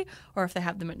day or if they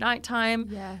have them at nighttime.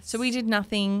 Yes. So we did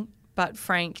nothing, but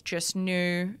Frank just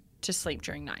knew to sleep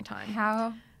during nighttime.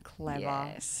 How clever.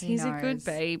 Yes, He he's a knows. good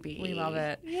baby. We love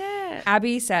it. Yeah.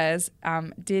 Abby says,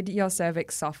 did your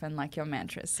cervix soften like your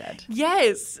mantras said?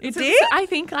 Yes. It did? I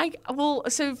think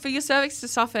so for your cervix to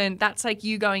soften, that's like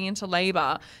you going into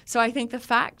labor. So I think the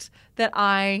fact that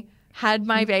I had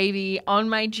my baby on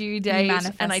my due date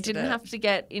and I didn't have to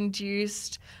get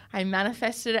induced. I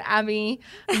manifested Abby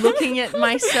looking at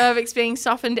my cervix being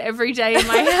softened every day in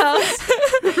my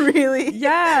house.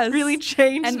 Really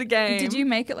changed the game. Did you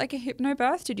make it like a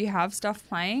hypnobirth? Did you have stuff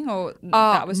playing, or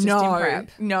that was just in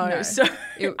prep? No. So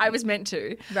I was meant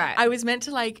to. Right. I was meant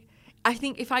to I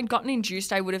think if I'd gotten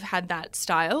induced, I would have had that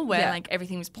style where like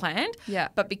everything was planned. Yeah.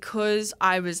 But because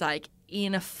I was like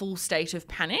in a full state of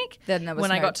panic then there was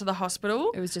when I got to the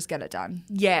hospital. It was just get it done.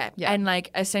 Yeah. And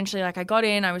like essentially like I got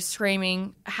in, I was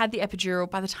screaming, had the epidural.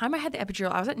 By the time I had the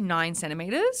epidural, I was at 9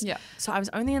 centimeters. Yeah. So I was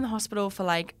only in the hospital for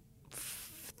like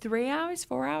 4 hours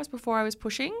before I was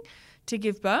pushing to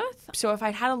give birth. So if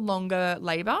I'd had a longer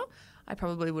labor, I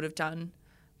probably would have done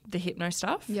the hypno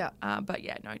stuff. Yeah. But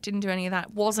yeah, no, didn't do any of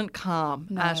that. Wasn't calm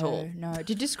at all. No.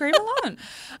 Did you scream a lot?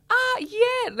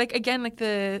 Yeah. Like again, like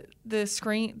the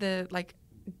scream, the like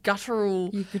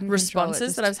guttural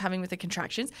responses that I was having with the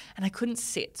contractions, and I couldn't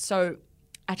sit. So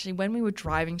actually, when we were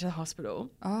driving to the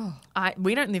hospital,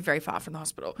 we don't live very far from the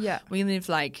hospital. Yeah. We live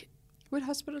like. What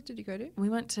hospital did you go to? We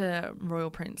went to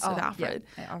Royal Prince of Alfred.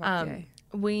 Yeah.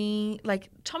 We like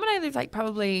Tom and I live like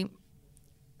probably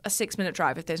a 6-minute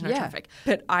drive if there's no traffic.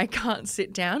 But I can't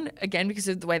sit down, again, because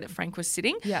of the way that Frank was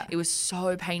sitting. Yeah. It was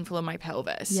so painful on my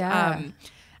pelvis. Yeah.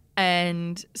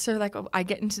 And so, like, I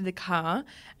get into the car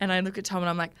and I look at Tom and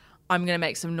I'm like, I'm going to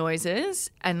make some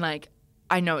noises. And, like,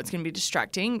 I know it's going to be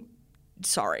distracting.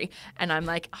 Sorry. And I'm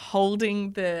like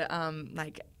holding the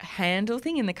like handle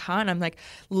thing in the car and I'm like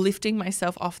lifting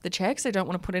myself off the chair because I don't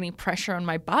want to put any pressure on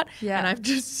my butt. Yeah. And I'm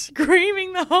just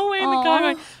screaming the whole way in the car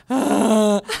going,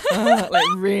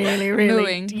 like really, really.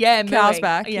 Mooing. Yeah, Cow's mooing.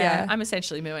 back. Yeah, Yeah. I'm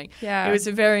essentially mooing. Yeah. It was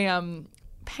a very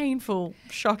painful,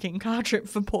 shocking car trip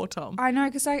for poor Tom. I know,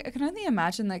 because I can only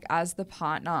imagine, like, as the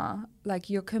partner, like,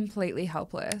 you're completely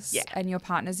helpless. Yeah. And your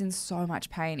partner's in so much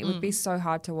pain. It would be so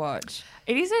hard to watch.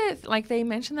 It is like they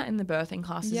mentioned that in the birthing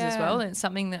classes as well. And it's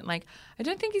something that, like, I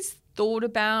don't think is thought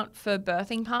about for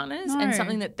birthing partners No. and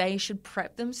something that they should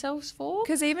prep themselves for.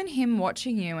 Because even him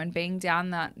watching you and being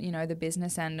down that, you know, the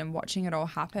business end and watching it all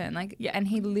happen, like, and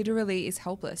he literally is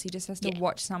helpless. He just has to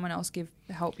watch someone else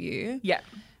help you. Yeah.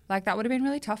 Like, that would have been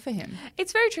really tough for him.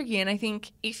 It's very tricky. And I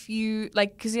think if you,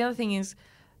 like, because the other thing is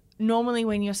normally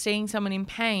when you're seeing someone in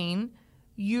pain,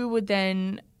 you would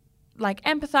then, like,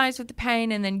 empathize with the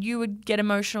pain and then you would get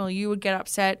emotional, you would get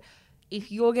upset. If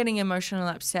you're getting emotional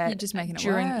and upset, You're just making it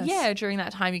during worse. during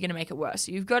that time, you're going to make it worse.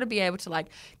 So you've got to be able to, like,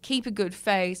 keep a good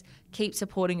face, keep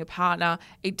supporting your partner.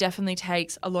 It definitely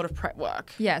takes a lot of prep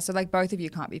work. Yeah, so, like, both of you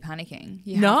can't be panicking.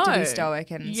 You have to No. be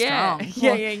stoic and Yeah. strong.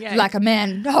 Yeah, Or yeah. Like a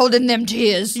man holding them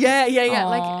tears. Yeah. Aw.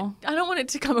 Like, I don't want it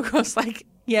to come across like,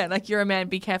 like you're a man,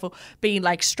 be careful, be,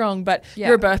 like, strong, but Yeah.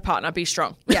 you're a birth partner, be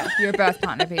strong. Yeah, you're a birth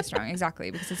partner, be strong. Exactly,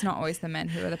 because it's not always the men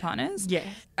who are the partners. Yeah.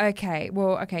 Okay,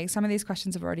 some of these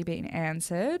questions have already been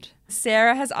answered.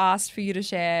 Sarah has asked for you to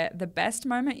share the best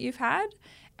moment you've had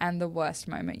and the worst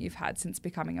moment you've had since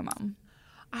becoming a mum.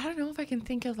 I don't know if I can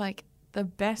think of, like, the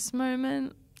best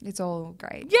moment. It's all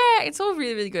great. Yeah, it's all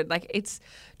really, really good. Like, it's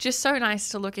just so nice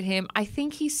to look at him. I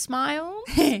think he smiled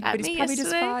at But me he's probably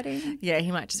just yesterday. farting. Yeah,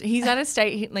 he might just. He's at a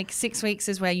state, like, 6 weeks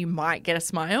is where you might get a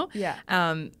smile. Yeah.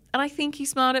 And I think he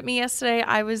smiled at me yesterday.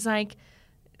 I was, like,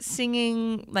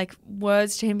 singing, like,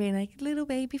 words to him, being like, little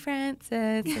baby Francis,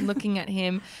 and looking at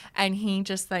him. And he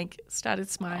just, like, started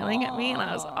smiling at me. And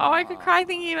I was, I could cry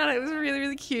thinking about it. It was really,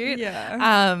 really cute.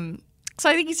 Yeah. So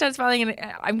I think he started smiling, and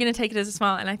I'm going to take it as a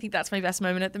smile, and I think that's my best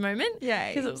moment at the moment. Yay.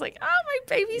 Because it was like, my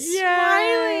baby's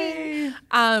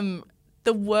smiling.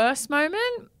 The worst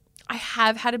moment, I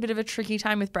have had a bit of a tricky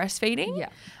time with breastfeeding.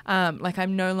 Yeah. Like,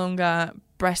 I'm no longer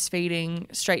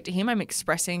breastfeeding straight to him. I'm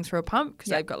expressing through a pump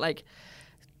because I've got, like,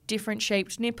 different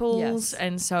shaped nipples. Yes.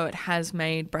 And so it has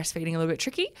made breastfeeding a little bit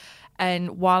tricky.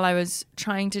 And while I was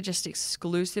trying to just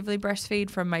exclusively breastfeed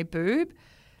from my boob,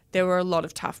 there were a lot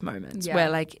of tough moments where,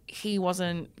 like, he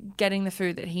wasn't getting the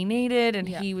food that he needed and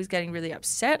he was getting really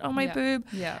upset on my boob.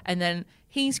 Yeah. And then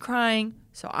he's crying,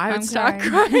 so I would I'm start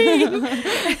crying.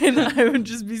 And I would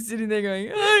just be sitting there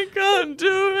going, I can't do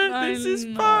it. This is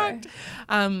fucked.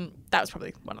 That was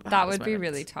probably one of the That hardest would be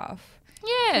moments. really tough.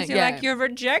 Yeah. You're like, you're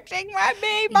rejecting my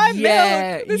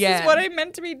milk. This is what I'm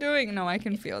meant to be doing. No, I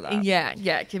can feel that. Yeah,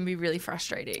 it can be really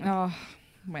frustrating. Oh,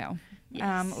 well.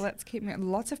 Yes. Let's keep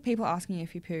lots of people asking you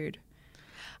if you pooed.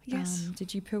 Yes.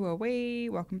 Did you poo or wee?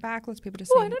 Welcome back. Lots of people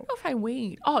just Oh, I saying. don't know if I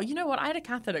weed. Oh, you know what? I had a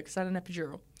catheter because I had an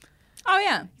epidural. Oh,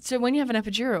 yeah. So when you have an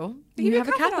epidural, They give you you a have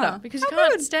a catheter catheter. because How you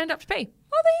can't good. stand up to pee.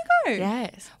 Oh, there you go.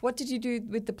 Yes. What did you do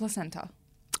with the placenta?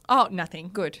 Oh,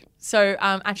 nothing. Good. So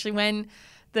actually when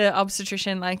the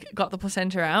obstetrician, like, got the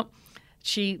placenta out,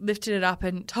 she lifted it up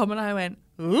and Tom and I went,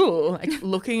 ooh, like,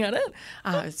 looking at it.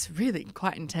 It's really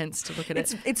quite intense to look at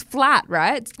it. It's flat,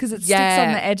 right? Because it sticks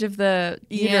on the edge of the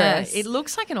uterus. It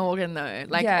looks like an organ though.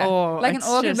 Like, like an it's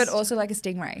organ, but just- also like a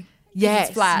stingray. Yes.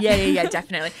 It's flat. Yeah,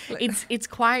 definitely. It's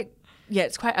quite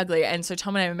ugly. And so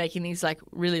Tom and I were making these, like,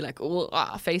 really, like,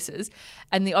 faces.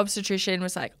 And the obstetrician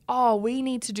was like, oh, we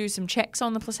need to do some checks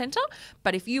on the placenta.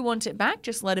 But if you want it back,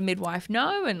 just let a midwife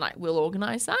know and, like, we'll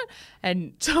organise that.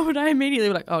 And Tom and I immediately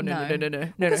were like, oh, no,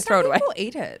 throw it away. People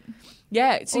eat it.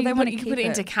 Yeah. So Or they wanna you can keep put it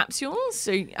into it. capsules.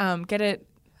 So get it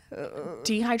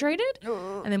dehydrated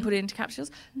and then put it into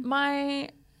capsules. My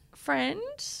friend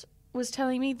was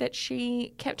telling me that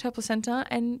she kept her placenta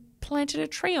and planted a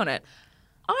tree on it.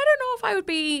 I don't know if I would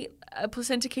be a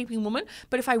placenta keeping woman,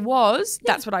 but if I was,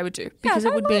 that's what I would do because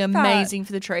it I would be like that. amazing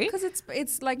for the tree. Because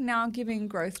it's like now giving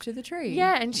growth to the tree.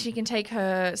 Yeah, and she can take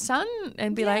her son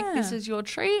and be like, "This is your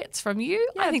tree. It's from you."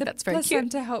 Yeah, I think the that's very cute.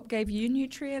 placenta help gave you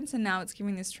nutrients, and now it's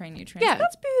giving this tree nutrients. Yeah,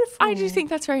 That's beautiful. I do think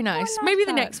that's very nice. love Maybe the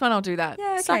that. next one I'll do that.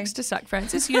 Yeah, okay. Sucks to suck,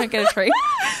 Francis. You don't get a tree.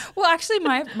 Well, actually,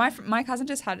 my cousin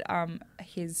just had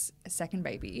his second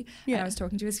baby. Yeah. And I was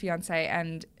talking to his fiance,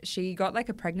 and she got like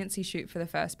a pregnancy shoot for the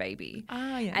first baby.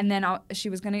 Yeah. And then she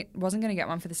wasn't gonna get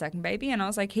one for the second baby, and I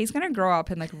was like, he's gonna grow up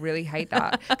and like really hate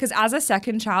that, because as a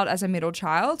second child, as a middle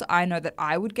child, I know that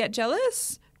I would get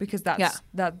jealous. Because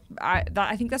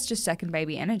I think that's just second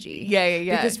baby energy. Yeah.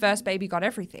 Because first baby got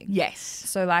everything. Yes.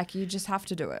 So like you just have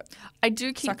to do it. I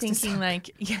do keep thinking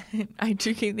I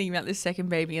do keep thinking about this second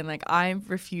baby, and like I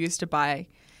refuse to buy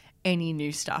any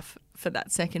new stuff for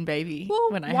that second baby. Well,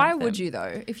 when I why have them. would you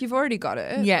though? If you've already got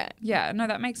it. Yeah. Yeah. No,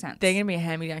 that makes sense. They're gonna be a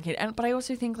hand-me-down kid, but I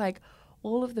also think like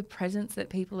all of the presents that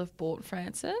people have bought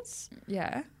Francis,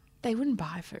 Yeah. they wouldn't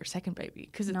buy for a second baby,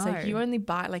 because it's No. like you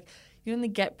only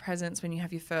get presents when you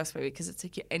have your first baby, because it's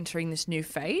like you're entering this new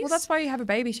phase. Well, that's why you have a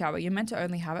baby shower. You're meant to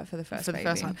only have it for the first for the baby.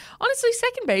 first one. Honestly,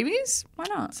 second babies, Why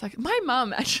not? it's like my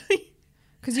mum actually.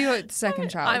 Because you're the second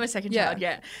child. I'm a second child,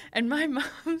 yeah. And my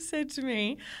mum said to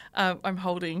me, I'm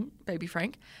holding baby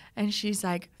Frank, and she's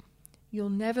like, you'll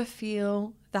never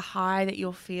feel the high that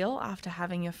you'll feel after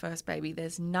having your first baby.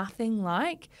 There's nothing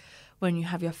like when you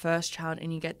have your first child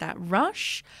and you get that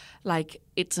rush. Like,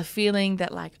 it's a feeling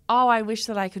that like, oh, I wish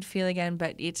that I could feel again,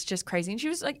 but it's just crazy. And she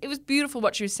was like, it was beautiful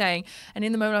what she was saying. And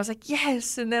in the moment I was like,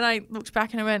 yes. And then I looked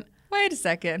back and I went, Wait a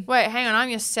second. wait, hang on, I'm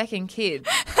your second kid.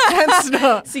 That's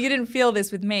not. So you didn't feel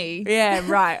this with me. Yeah,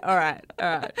 right. All right.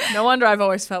 No wonder I've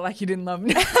always felt like you didn't love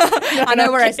me. I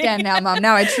know where I stand now, Mum.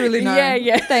 Now I truly know.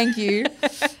 Yeah. Thank you.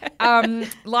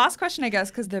 Last question, I guess,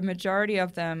 because the majority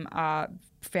of them are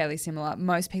fairly similar.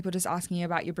 Most people just asking you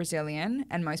about your Brazilian,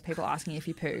 and most people asking if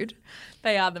you pooed.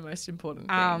 They are the most important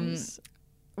things.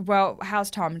 Well,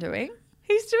 how's Tom doing?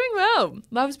 He's doing well.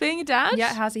 Loves being a dad.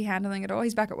 Yeah, how's he handling it all?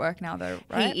 He's back at work now, though,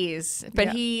 right? He is. But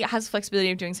Yeah. he has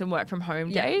flexibility of doing some work from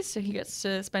home Yeah. days. So he gets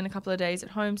to spend a couple of days at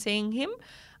home seeing him,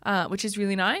 which is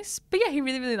really nice. But yeah, he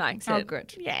really, really likes it. Oh,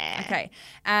 good. Yeah. Okay.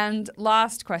 And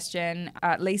last question,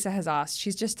 Lisa has asked.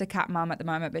 She's just a cat mum at the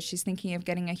moment, but she's thinking of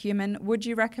getting a human. Would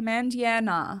you recommend? Yeah,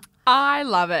 nah. I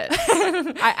love it.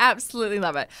 I absolutely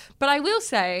love it. But I will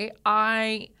say,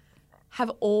 I have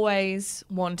always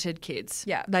wanted kids.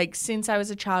 Yeah. Like, since I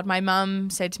was a child, my mum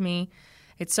said to me,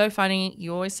 it's so funny,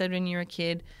 you always said when you were a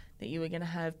kid that you were going to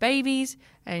have babies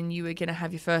and you were going to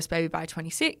have your first baby by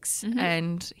 26. Mm-hmm.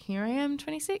 And here I am,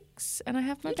 26, and I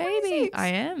have my You're baby. 26? I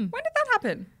am. When did that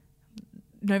happen?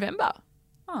 November.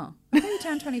 Oh, I thought you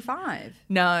turned 25.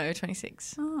 No,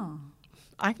 26. Oh.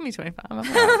 I can be 25. I'm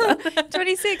allowed.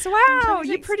 26. Wow,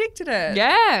 you 26. predicted it.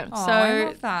 Yeah. Oh, so, I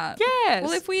love that. yes.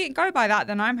 Well, if we go by that,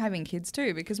 then I'm having kids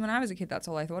too, because when I was a kid, that's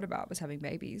all I thought about was having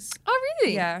babies. Oh,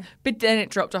 really? Yeah. But then it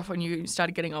dropped off when you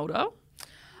started getting older.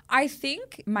 I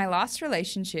think my last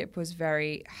relationship was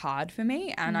very hard for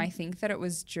me, and I think that it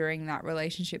was during that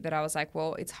relationship that I was like,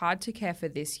 well, it's hard to care for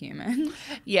this human.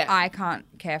 Yeah. I can't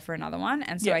care for another one,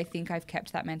 and so Yeah. I think I've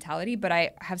kept that mentality, but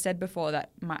I have said before that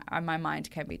my mind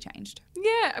can be changed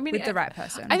Yeah. I mean, with the right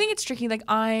person. I think it's tricky. Like,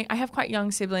 I have quite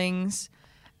young siblings,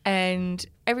 and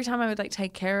every time I would like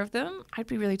take care of them, I'd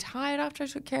be really tired after I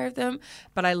took care of them,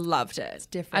 but I loved it. It's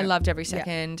different. I loved every Yeah.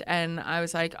 second. And I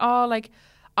was like, oh, like,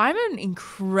 I'm an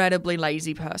incredibly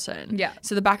lazy person. Yeah.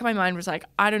 So the back of my mind was like,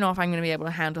 I don't know if I'm going to be able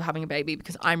to handle having a baby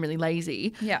because I'm really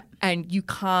lazy. Yeah. And you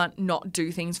can't not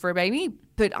do things for a baby,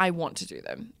 but I want to do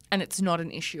them. And it's not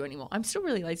an issue anymore. I'm still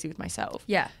really lazy with myself.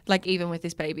 Yeah. Like, even with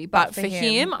this baby. But for for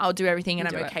him, him, I'll do everything and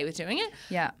I'm do it. okay with doing it.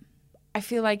 Yeah. I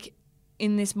feel like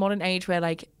in this modern age where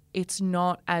like it's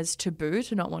not as taboo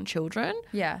to not want children,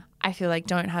 Yeah. I feel like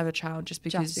don't have a child just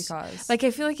because. Just because. Like,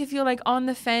 I feel like if you're like on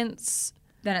the fence,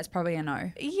 Then it's probably a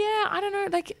no. yeah, I don't know,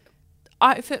 like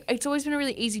it's always been a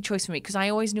really easy choice for me because I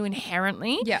always knew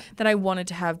inherently Yeah. that I wanted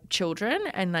to have children,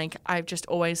 and like I've just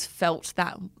always felt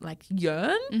that like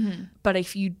yearn. Mm-hmm. But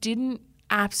if you didn't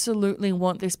absolutely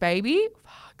want this baby,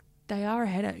 fuck, they are a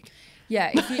headache.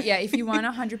 Yeah. If you weren't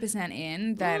 100%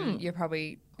 in, then it's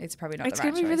probably not It's the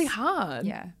right going to be really choice. hard.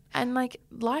 Yeah. And like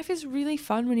life is really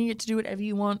fun when you get to do whatever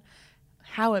you want,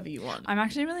 however you want. I'm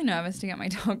actually really nervous to get my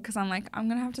dog because I'm like, I'm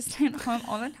going to have to stay at home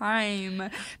all the time.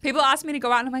 People ask me to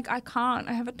go out and I'm like, I can't.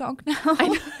 I have a dog now. I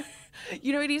know.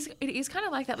 You know, it is kind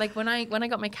of like that. Like when I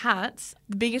got my cats,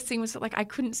 the biggest thing was that like I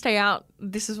couldn't stay out.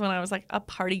 This is when I was like a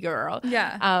party girl.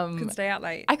 Yeah. Can stay out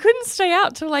late. I couldn't stay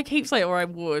out till like heaps late, or I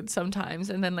would sometimes.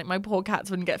 And then like my poor cats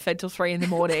wouldn't get fed till 3 a.m.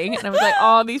 And I was like,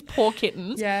 oh, these poor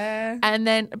kittens. Yeah. And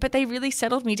then, but they really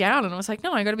settled me down, and I was like,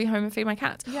 no, I got to be home and feed my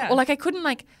cats. Yeah. Or like I couldn't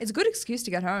like. It's a good excuse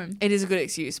to get home. It is a good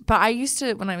excuse. But I used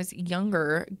to, when I was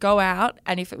younger, go out,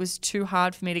 and if it was too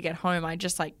hard for me to get home, I'd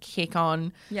just like kick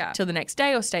on Yeah. till the next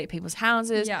day or stay at people's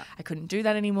houses. Yeah. I couldn't do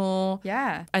that anymore.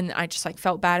 Yeah. And I just like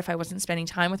felt bad if I wasn't spending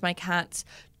time with my cats.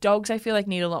 Dogs, I feel like,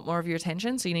 need a lot more of your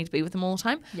attention, so you need to be with them all the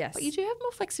time. Yes. But you do have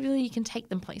more flexibility. You can take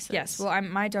them places. Yes. Well,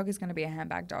 my dog is going to be a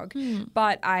handbag dog.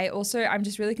 But I'm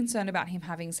just really concerned about him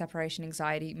having separation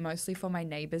anxiety, mostly for my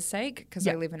neighbour's sake, because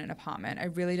I live in an apartment. I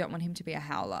really don't want him to be a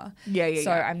howler.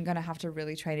 So I'm going to have to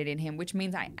really train it in him, which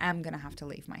means I am going to have to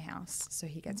leave my house so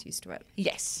he gets used to it.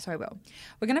 Yes. So I will.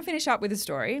 We're going to finish up with a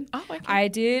story. Oh, okay. I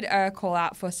did call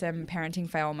out for some parenting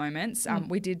fail moments.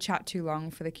 We did chat too long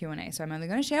for the Q&A, so I'm only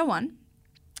going to share one.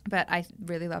 But I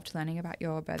really loved learning about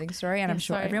your birthing story, and I'm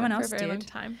sure everyone else for a very long did.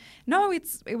 time. No,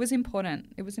 it was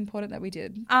important. It was important that we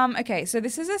did. Okay, so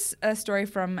this is a story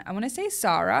from, I want to say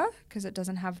Sarah, because it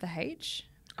doesn't have the H.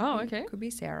 Oh, okay. Could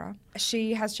be Sarah.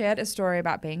 She has shared a story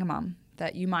about being a mum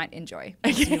that you might enjoy,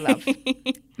 because you love.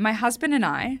 My husband and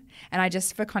I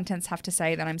just for contents have to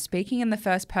say that I'm speaking in the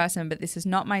first person, but this is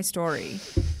not my story.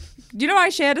 You know, I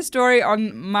shared a story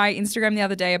on my Instagram the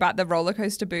other day about the roller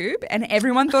coaster boob, and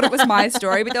everyone thought it was my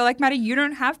story, but they're like, Maddie, you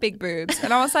don't have big boobs.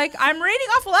 And I was like, I'm reading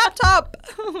off a laptop.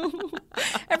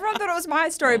 Everyone thought it was my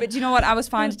story, but you know what? I was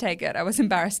fine to take it. I was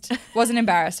embarrassed. Wasn't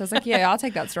embarrassed. I was like, yeah, I'll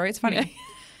take that story. It's funny.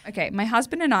 Yeah. Okay, my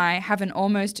husband and I have an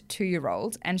almost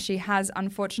 2-year-old, and she has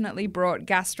unfortunately brought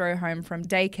gastro home from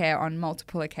daycare on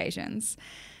multiple occasions.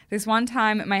 This one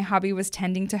time, my hubby was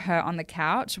tending to her on the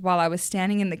couch while I was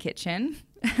standing in the kitchen.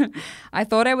 I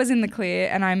thought I was in the clear,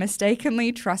 and I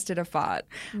mistakenly trusted a fart.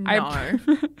 No.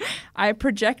 I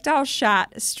projectile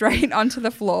shat straight onto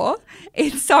the floor.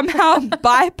 It somehow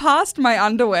bypassed my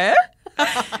underwear.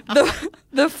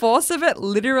 The force of it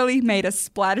literally made a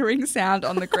splattering sound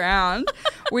on the ground,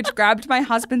 which grabbed my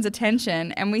husband's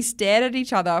attention, and we stared at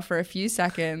each other for a few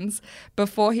seconds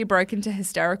before he broke into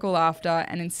hysterical laughter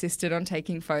and insisted on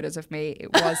taking photos of me.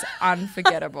 It was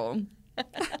unforgettable.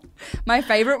 My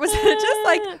favorite was that it just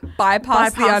like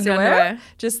bypassed the underwear.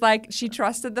 Just like she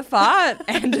trusted the fart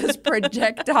and just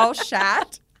projectile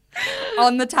shat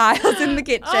on the tiles in the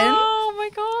kitchen. Oh my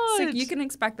God. So you can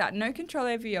expect that. No control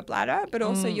over your bladder, but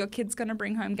also your kid's going to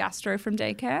bring home gastro from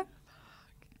daycare.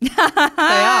 They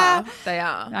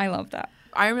are. I love that.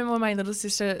 I remember when my little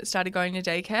sister started going to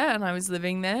daycare and I was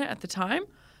living there at the time.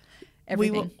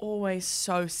 Everything. We were always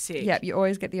so sick. Yeah, you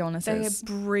always get the illnesses.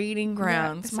 They are breeding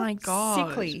grounds. My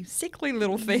God. Sickly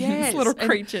little things, Yes. little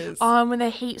creatures. Oh, and when they're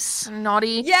heat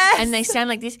snotty. Yes. And they sound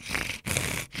like this.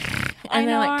 And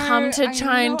they like come to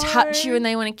try and touch you, and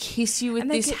they want to kiss you with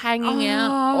this hanging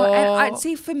out. Oh. And I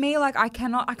see, for me, like I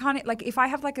can't like if I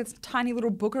have like a tiny little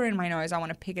booger in my nose, I want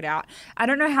to pick it out. I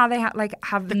don't know how they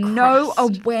have no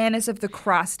awareness of the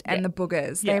crust and the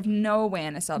boogers. They have no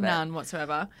awareness of it. None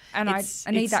whatsoever. And I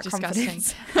need that disgusting.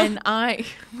 confidence. And I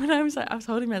was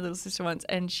holding my little sister once,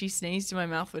 and she sneezed in my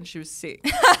mouth when she was sick.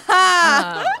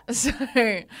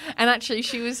 And actually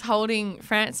she was holding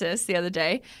Francis the other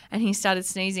day, and he started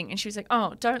sneezing, and she was like,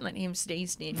 oh, don't let him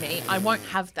sneeze near me. I won't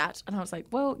have that. And I was like,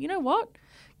 well, you know what?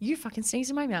 You fucking sneeze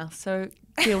in my mouth, so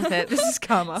deal with it. This is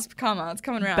karma. It's karma. It's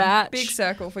coming around. Batch. Big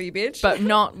circle for you, bitch. But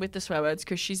not with the swear words,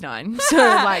 because she's 9. So,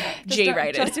 like,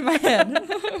 G-rated. Just in my head.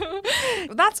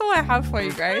 Well, that's all I have for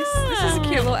you, Grace. This is a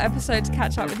cute little episode to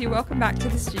catch up with you. Welcome back to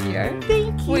the studio.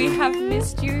 Thank you. We have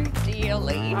missed you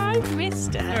dearly. I've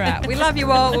missed it. All right. We love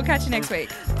you all. We'll catch you next week.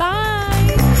 Bye.